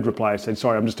 I did reply, I said,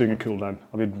 sorry, I'm just doing a cool down.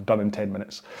 I'll be done in 10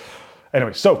 minutes.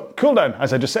 Anyway, so cool down,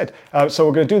 as I just said. So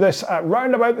we're going to do this at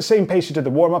round about the same pace you did the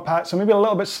warm-up at, so maybe a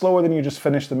little bit slower than you just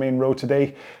finished the main row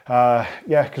today. Yeah,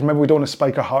 because remember, we don't want to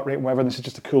spike our heart rate and whatever. This is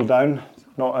just a cool down,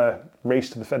 not a race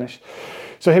to the finish.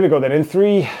 So here we go then. In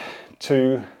 3,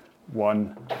 2,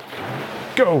 1,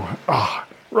 go. Oh,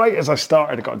 right as I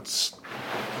started, I got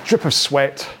a drip of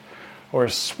sweat or a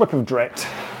swip of dread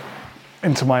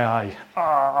into my eye.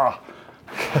 At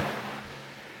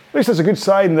least that's a good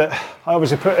sign that I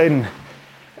obviously put in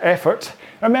effort.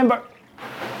 Remember,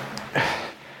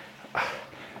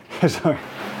 sorry,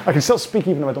 I can still speak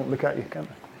even if I don't look at you, can't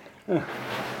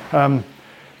I?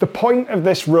 The point of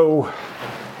this row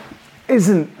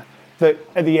isn't that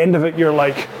at the end of it you're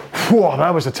like, whoa,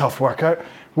 that was a tough workout.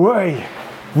 Why?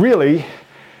 Really,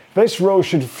 this row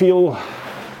should feel,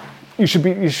 you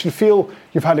should feel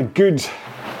you've had a good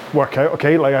workout,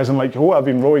 okay? Like as in like, oh, I've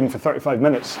been rowing for 35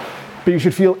 minutes. But you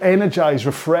should feel energized,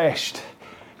 refreshed,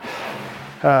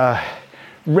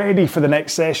 ready for the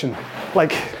next session.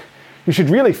 Like, you should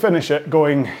really finish it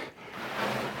going,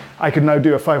 I could now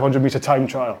do a 500 meter time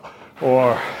trial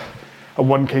or a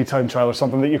 1K time trial or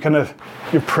something that you've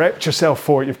prepped yourself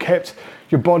for. You've kept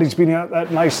your body's been at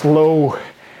that nice low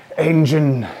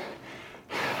engine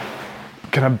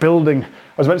kind of building. I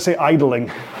was about to say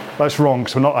idling. That's wrong,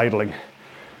 because we're not idling.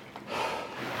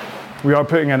 We are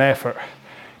putting an effort,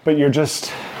 but you're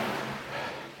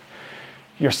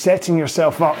setting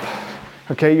yourself up,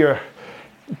 okay? You're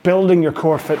building your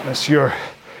core fitness. Your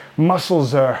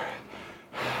muscles are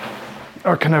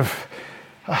kind of,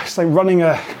 it's like running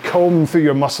a comb through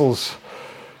your muscles,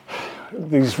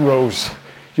 these rows.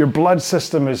 Your blood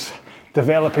system is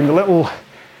developing. The little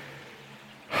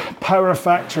power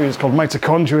factories called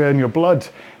mitochondria in your blood,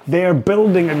 they're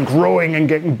building and growing and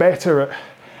getting better at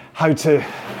how to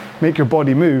make your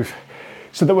body move,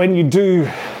 so that when you do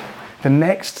the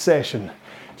next session,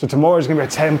 so tomorrow's going to be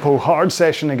a tempo hard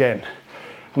session again,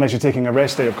 unless you're taking a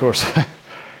rest day, of course.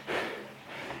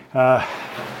 But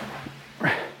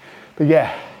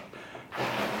yeah,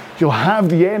 you'll have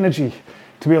the energy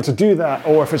to be able to do that.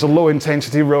 Or if it's a low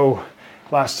intensity row,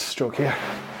 last stroke here,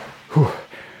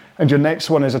 and your next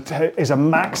one is a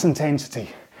max intensity,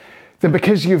 then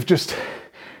because you've just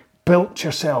built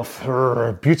yourself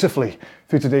beautifully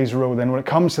through today's row, then when it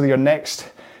comes to your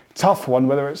next tough one,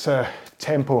 whether it's a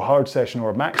tempo hard session or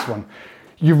a max one,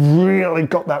 you've really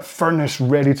got that furnace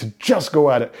ready to just go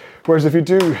at it. Whereas if you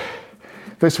do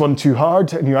this one too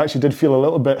hard and you actually did feel a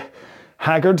little bit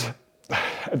haggard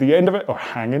at the end of it, or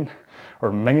hanging,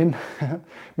 or minging.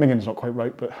 Minging's not quite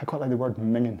right, but I quite like the word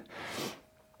minging.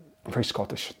 Very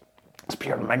Scottish. It's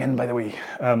pure minging, by the way.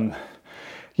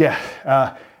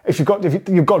 If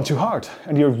you've gone too hard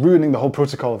and you're ruining the whole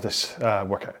protocol of this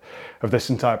workout, of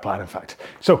this entire plan, in fact.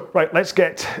 So, right, let's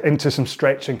get into some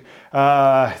stretching.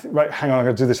 Right, hang on, I'm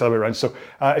going to do this the other way around. So,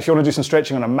 if you want to do some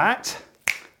stretching on a mat,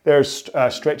 there's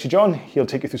Stretchy John. He'll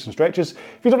take you through some stretches.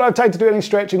 If you don't have time to do any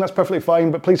stretching, that's perfectly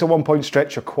fine, but please at one point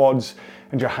stretch your quads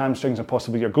and your hamstrings and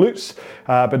possibly your glutes,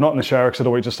 but not in the shower, because I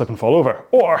don't want you to slip and fall over.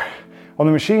 Or on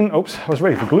the machine, oops, I was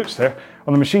ready for glutes there.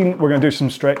 On the machine, we're going to do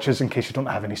some stretches in case you don't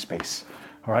have any space.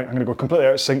 All right, I'm going to go completely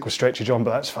out of sync with Stretchy John,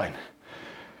 but that's fine.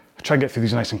 I'll try and get through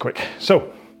these nice and quick.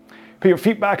 So, put your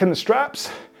feet back in the straps,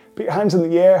 put your hands in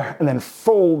the air, and then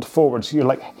fold forwards. So you're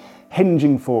like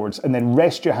hinging forwards, and then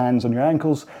rest your hands on your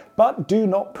ankles, but do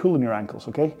not pull on your ankles,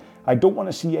 okay? I don't want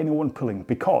to see anyone pulling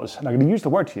because, and I'm going to use the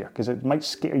word here because it might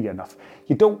scare you enough,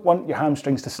 you don't want your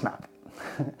hamstrings to snap.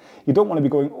 You don't want to be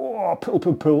going, oh, pull,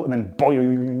 pull, pull, and then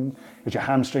boing, as your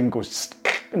hamstring goes,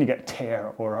 and you get a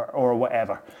tear or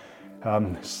whatever.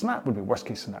 Snap would be worst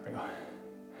case scenario.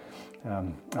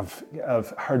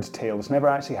 I've heard tale, it's never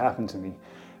actually happened to me,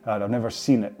 I've never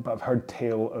seen it, but I've heard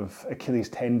tale of Achilles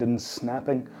tendons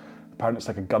snapping. Apparently it's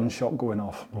like a gunshot going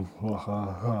off.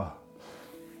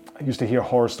 I used to hear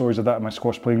horror stories of that in my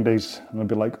squash playing days, and I'd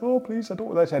be like, oh please, I don't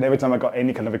want that. And every time I got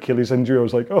any kind of Achilles injury, I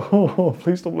was like, oh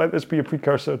please don't let this be a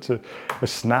precursor to a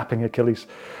snapping Achilles.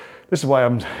 This is why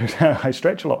I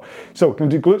stretch a lot. So we're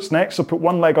going to do glutes next. So put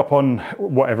one leg up on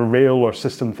whatever rail or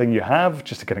system thing you have,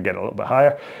 just to kind of get a little bit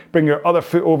higher. Bring your other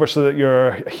foot over so that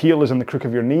your heel is in the crook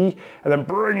of your knee, and then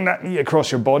bring that knee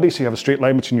across your body so you have a straight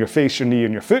line between your face, your knee,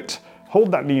 and your foot. Hold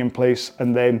that knee in place,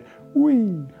 and then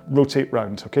rotate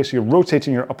round. Okay, so you're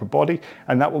rotating your upper body,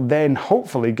 and that will then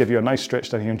hopefully give you a nice stretch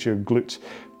down here into your glutes,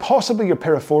 possibly your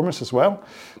piriformis as well.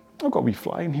 I've got a wee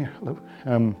fly in here. Hello.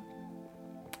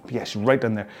 Yes, right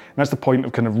down there. And that's the point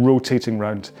of kind of rotating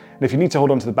round. And if you need to hold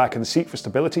onto the back of the seat for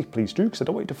stability, please do, because I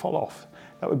don't want you to fall off.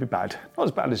 That would be bad. Not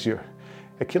as bad as your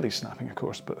Achilles snapping, of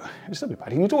course, but it'd still be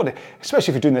bad. And you don't want to,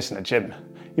 especially if you're doing this in a gym,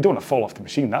 you don't want to fall off the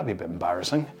machine. That'd be a bit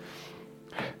embarrassing.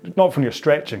 Not when you're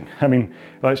stretching. I mean,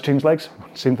 let's change legs.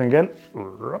 Same thing again.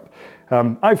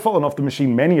 I've fallen off the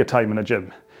machine many a time in a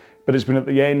gym, but it's been at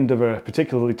the end of a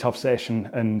particularly tough session,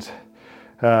 and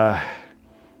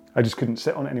I just couldn't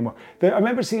sit on it anymore. I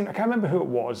remember seeing, I can't remember who it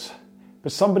was,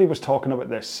 but somebody was talking about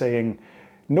this, saying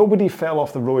nobody fell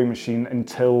off the rowing machine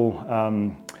until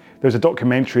there's a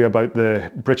documentary about the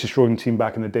British rowing team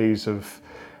back in the days of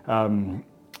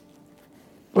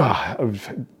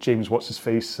James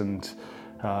What's-His-Face and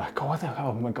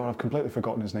oh my God, I've completely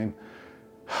forgotten his name.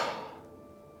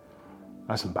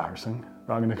 That's embarrassing.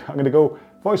 I'm gonna go,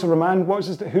 voice of a man,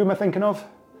 who am I thinking of?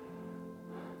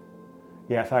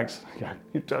 Yeah, thanks. Yeah,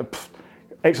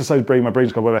 exercise brain, my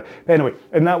brain's gone, whatever. Anyway,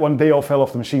 in that one, they all fell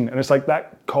off the machine, and it's like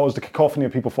that caused a cacophony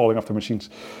of people falling off the machines,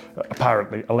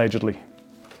 apparently, allegedly.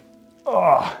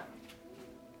 Oh,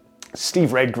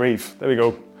 Steve Redgrave, there we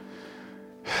go.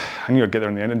 I knew I'd get there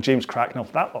in the end, and James Cracknell,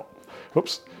 that lot.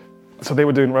 Whoops. So they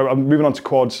were doing, I'm moving on to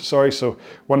quads, sorry. So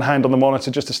one hand on the monitor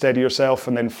just to steady yourself,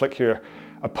 and then flick your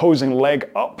opposing leg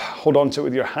up. Hold on to it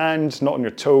with your hands, not on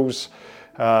your toes.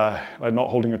 Not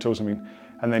holding your toes, I mean.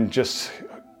 And then just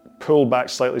pull back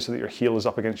slightly so that your heel is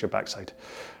up against your backside.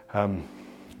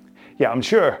 Yeah, I'm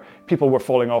sure people were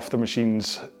falling off the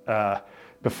machines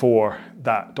before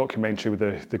that documentary with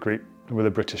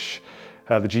the British,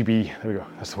 the GB, there we go,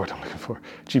 that's the word I'm looking for,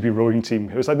 GB rowing team.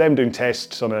 It was like them doing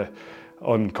tests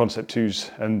on Concept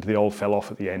 2s and they all fell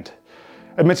off at the end.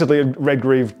 Admittedly,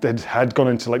 Redgrave had gone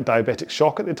into like diabetic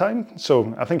shock at the time,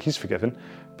 so I think he's forgiven.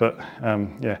 But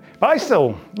yeah, but I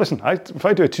still, listen, if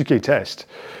I do a 2K test,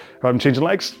 if I'm changing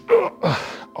legs,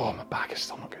 oh, my back is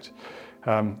still not good.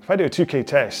 If I do a 2K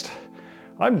test,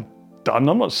 I'm done.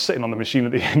 I'm not sitting on the machine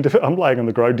at the end of it. I'm lying on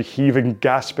the ground heaving,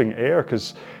 gasping air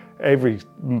because every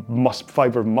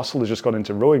fibre of muscle has just gone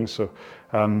into rowing. So,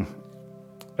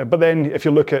 but then if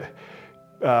you look at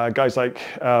guys like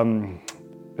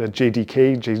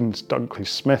JDK, James Dunkley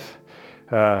Smith,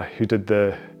 who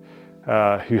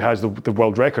has the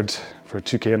world record for a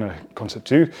 2K and a Concept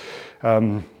 2.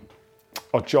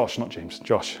 Josh, not James,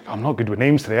 Josh. I'm not good with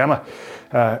names today, am I?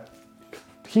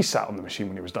 He sat on the machine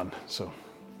when he was done. So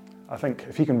I think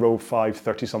if he can row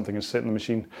 5:30 something and sit in the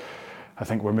machine, I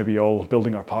think we're maybe all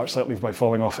building our parts slightly by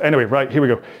falling off. Anyway, right, here we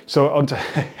go. So on to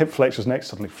hip flexors next,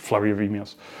 suddenly flurry of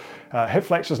emails. Hip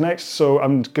flexors next, so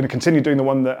I'm going to continue doing the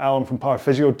one that Alan from Power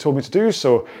Physio told me to do.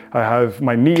 So I have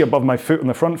my knee above my foot on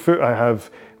the front foot, I have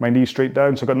my knee straight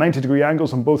down, so I've got 90-degree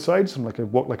angles on both sides. I'm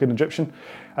walk like an Egyptian.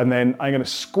 And then I'm going to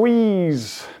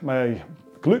squeeze my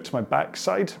glute, my back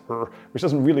side, which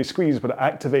doesn't really squeeze, but it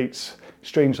activates,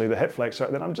 strangely, the hip flexor.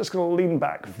 And then I'm just going to lean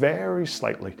back very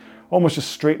slightly, almost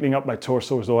just straightening up my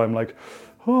torso as though I'm like,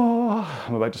 oh,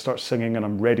 I'm about to start singing and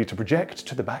I'm ready to project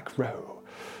to the back row.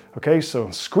 Okay, so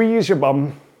squeeze your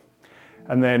bum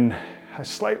and then a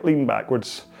slight lean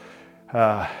backwards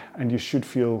and you should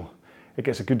feel it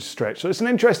gets a good stretch. So it's an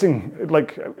interesting,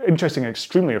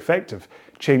 extremely effective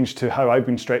change to how I've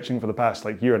been stretching for the past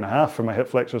year and a half for my hip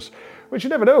flexors, which you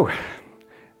never know.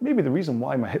 Maybe the reason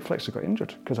why my hip flexor got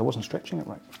injured, because I wasn't stretching it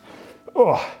right.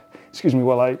 Oh, excuse me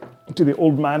while I do the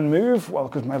old man move, well,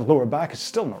 because my lower back is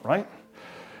still not right.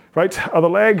 Right, other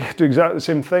leg, do exactly the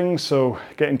same thing. So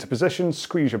get into position,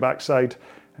 squeeze your backside,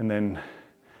 and then,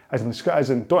 as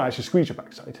in don't actually squeeze your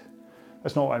backside.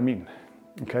 That's not what I mean,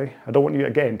 okay? I don't want you,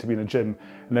 again, to be in a gym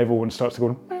and everyone starts to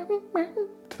go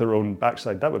to their own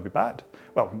backside. That would be bad.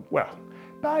 Well,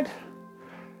 bad.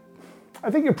 I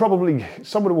think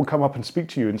somebody will come up and speak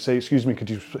to you and say, excuse me, could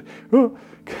you,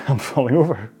 I'm falling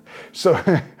over. So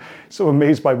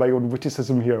amazed by my own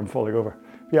witticism here, I'm falling over.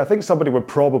 Yeah, I think somebody would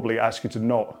probably ask you to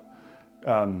not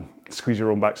squeeze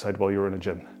your own backside while you're in a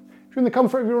gym. If you're in the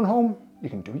comfort of your own home, you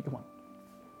can do what you want.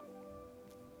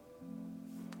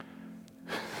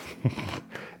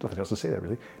 Nothing else to say there,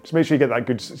 really. Just make sure you get that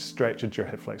good stretch into your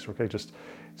hip flexor, okay? Just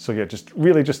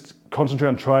really concentrate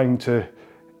on trying to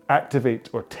activate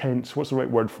or tense. What's the right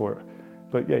word for it?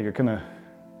 But yeah, you're kind of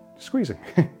squeezing,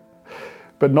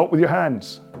 but not with your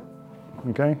hands,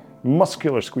 okay?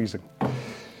 Muscular squeezing.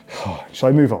 Shall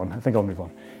I move on? I think I'll move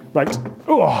on. Right,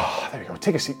 oh, there we go,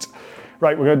 take a seat.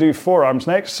 Right, we're gonna do forearms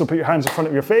next. So put your hands in front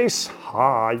of your face,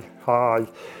 high,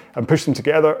 and push them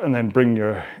together and then bring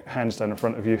your hands down in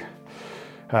front of you.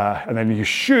 And then you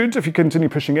should, if you continue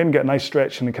pushing in, get a nice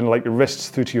stretch and kind of like your wrists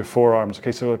through to your forearms.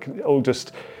 Okay, so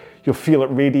you'll feel it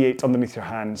radiate underneath your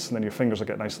hands and then your fingers will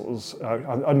get nice little,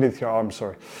 underneath your arms,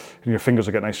 sorry. And your fingers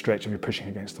will get a nice stretch if you're pushing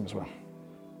against them as well.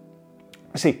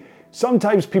 See,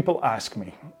 sometimes people ask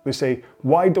me, they say,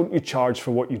 why don't you charge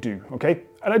for what you do, okay?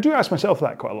 And I do ask myself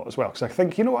that quite a lot as well, because I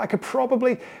think, I could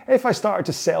probably, if I started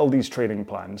to sell these training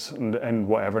plans and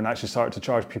whatever, and actually started to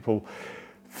charge people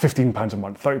 £15 a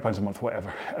month, £30 a month,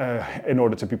 whatever, in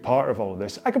order to be part of all of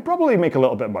this, I could probably make a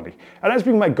little bit of money. And that's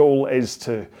been my goal, is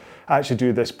to actually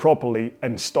do this properly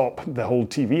and stop the whole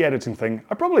TV editing thing.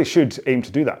 I probably should aim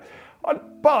to do that.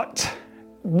 But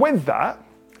with that,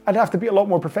 I'd have to be a lot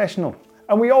more professional.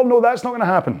 And we all know that's not going to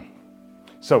happen.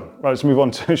 So, right, let's move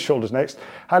on to shoulders next.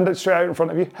 Hand it straight out in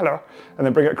front of you, hello, and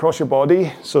then bring it across your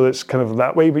body so it's kind of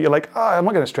that way, but you're like, I'm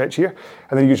not going to stretch here.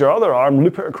 And then use your other arm,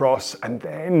 loop it across, and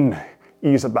then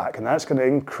ease it back. And that's going to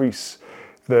increase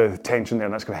the tension there,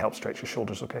 and that's going to help stretch your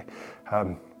shoulders, okay?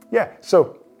 And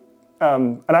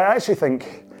I actually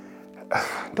think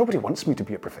nobody wants me to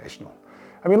be a professional.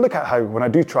 I mean, look at how, when I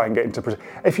do try and get into,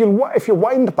 if you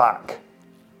wind back,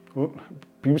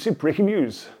 BBC breaking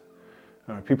news.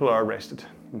 People are arrested.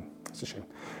 That's a shame.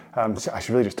 I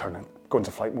should really just go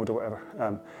into flight mode or whatever.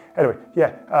 Anyway,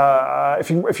 yeah.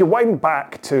 If you wind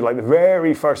back to the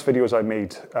very first videos I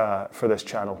made for this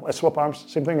channel, let's swap arms.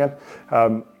 Same thing again.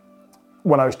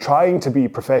 when I was trying to be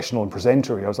professional and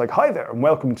presenter, I was like, hi there, and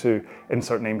welcome to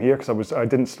insert name here, because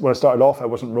when I started off, I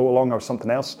wasn't RowAlong, I was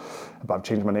something else, but I've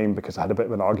changed my name because I had a bit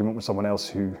of an argument with someone else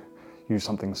who used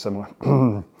something similar.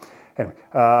 Anyway,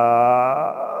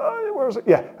 where was it?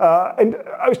 Yeah, and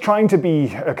I was trying to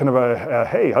be a kind of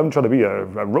hey, I'm trying to be a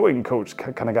rowing coach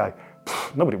kind of guy.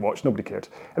 Nobody watched, nobody cared.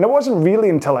 And it wasn't really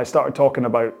until I started talking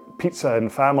about pizza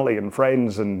and family and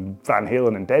friends and Van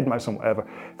Halen and Deadmau5 and whatever,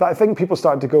 that I think people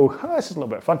started to go, oh, this is a little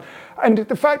bit of fun. And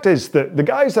the fact is that the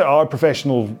guys that are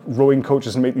professional rowing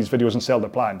coaches and make these videos and sell their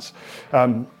plans,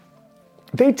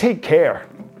 they take care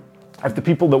of the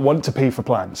people that want to pay for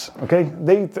plans, okay?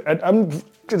 I'm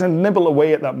gonna nibble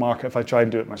away at that market if I try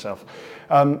and do it myself.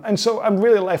 And so I'm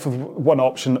really left with one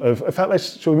option of, in fact,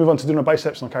 shall we move on to doing our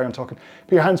biceps and I'll carry on talking.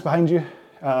 Put your hands behind you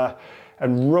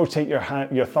and rotate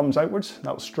your thumbs outwards.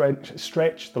 That will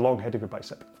stretch the long head of your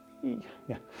bicep.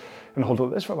 Yeah, and hold it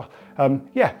like this for a while.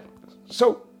 Yeah,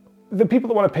 so the people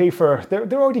that want to pay for,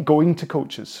 they're already going to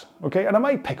coaches, okay? And I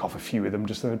might pick off a few of them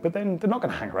but then they're not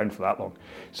gonna hang around for that long.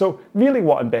 So really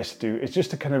what I'm best to do is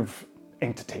just to kind of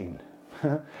entertain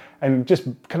and just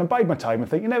kind of bide my time and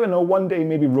think, you never know, one day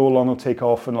maybe RowAlong will take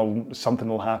off and something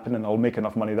will happen and I'll make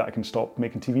enough money that I can stop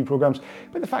making TV programs.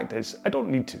 But the fact is, I don't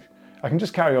need to. I can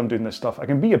just carry on doing this stuff. I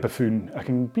can be a buffoon, I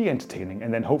can be entertaining,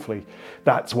 and then hopefully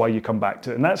that's why you come back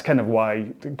to it. And that's kind of why,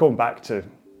 going back to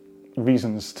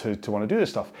reasons to want to do this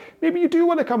stuff. Maybe you do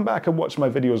want to come back and watch my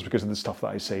videos because of the stuff that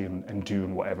I say and do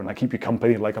and whatever, and I keep you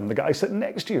company like I'm the guy sitting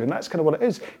next to you, and that's kind of what it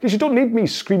is. Because you don't need me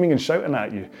screaming and shouting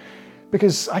at you,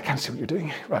 because I can't see what you're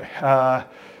doing. Right,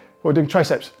 we're doing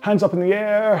triceps. Hands up in the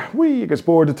air, whee, it gets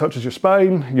bored, it touches your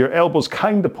spine, your elbow's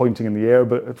kind of pointing in the air,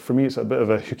 but for me it's a bit of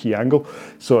a hooky angle,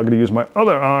 so I'm going to use my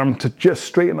other arm to just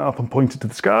straighten it up and point it to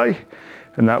the sky,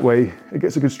 and that way it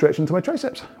gets a good stretch into my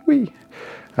triceps, whee.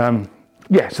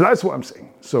 Yeah, so that's what I'm saying.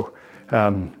 So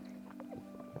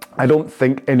I don't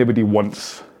think anybody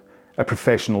wants a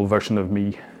professional version of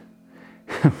me.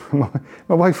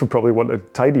 My wife would probably want a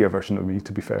tidier version of me,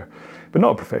 to be fair, but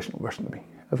not a professional version of me.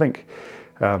 I think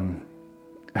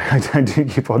I do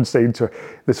keep on saying to her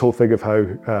this whole thing of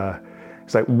how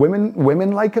it's like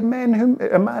women like a man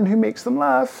who makes them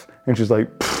laugh, and she's like,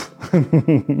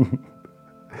 then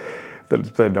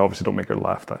obviously don't make her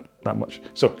laugh that much.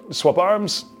 So swap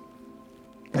arms.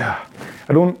 I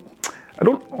don't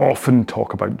often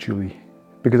talk about Julie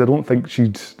because I don't think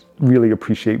she'd really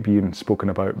appreciate being spoken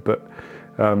about. But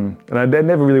and I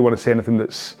never really want to say anything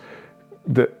that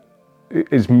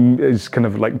is kind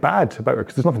of like bad about her,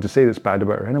 because there's nothing to say that's bad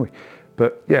about her anyway.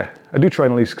 But yeah, I do try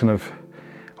and at least kind of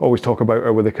always talk about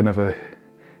her with a kind of a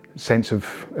sense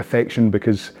of affection,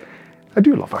 because I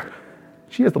do love her.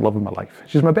 She is the love of my life.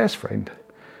 She's my best friend.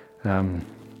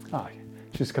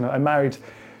 She's kind of, I married,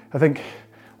 I think.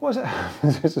 What was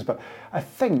it? This is about, I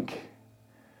think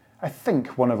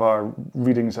one of our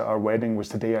readings at our wedding was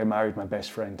 "Today I married my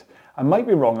best friend." I might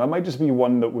be wrong. That might just be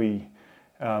one that we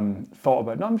thought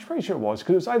about. No, I'm pretty sure it was,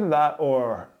 because it was either that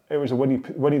or it was a Winnie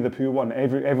the Pooh one.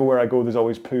 Everywhere I go, there's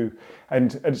always Pooh,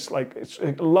 and it's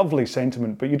a lovely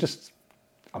sentiment. But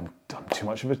I'm too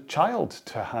much of a child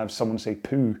to have someone say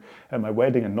Pooh at my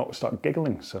wedding and not start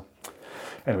giggling. So.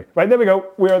 Anyway, right, there we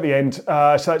go. We're at the end. So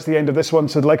that's the end of this one.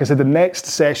 So like I said, the next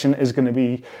session is going to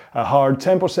be a hard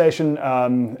tempo session.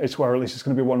 It's going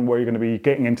to be one where you're going to be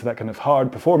getting into that kind of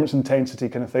hard performance intensity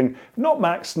kind of thing. Not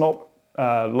max, not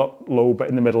low, but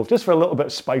in the middle, just for a little bit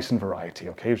of spice and variety,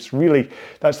 okay? It's really,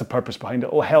 that's the purpose behind it.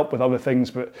 It'll help with other things,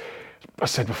 but I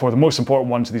said before, the most important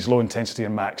ones are these low intensity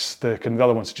and max. The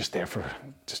other ones are just there for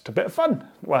just a bit of fun.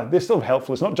 Well, they're still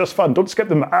helpful. It's not just fun. Don't skip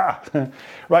them.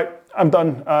 Right, I'm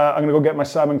done. I'm going to go get my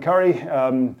salmon curry,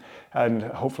 and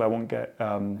hopefully I won't get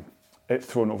it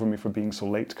thrown over me for being so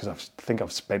late, because I think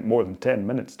I've spent more than 10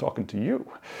 minutes talking to you.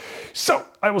 So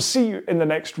I will see you in the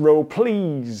next row.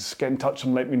 Please get in touch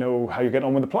and let me know how you're getting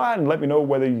on with the plan. Let me know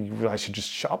whether I should just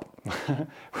shut up.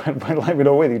 Let me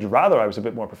know whether you'd rather I was a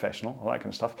bit more professional, all that kind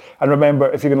of stuff. And remember,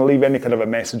 if you're going to leave any kind of a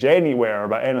message anywhere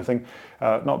about anything,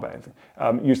 not about anything,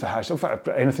 use the hashtag. In fact,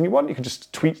 anything you want, you can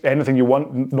just tweet anything you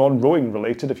want, non-rowing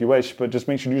related if you wish, but just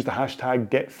make sure you use the hashtag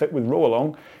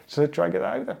 #GetFitWithRowAlong to try and get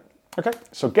that out there. Okay,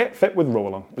 so get fit with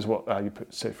RowAlong is what you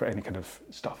say for any kind of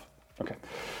stuff. Okay.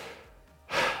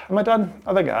 Am I done?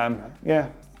 I think I am. Yeah.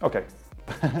 Okay.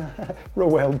 Row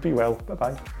well, be well.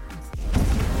 Bye-bye.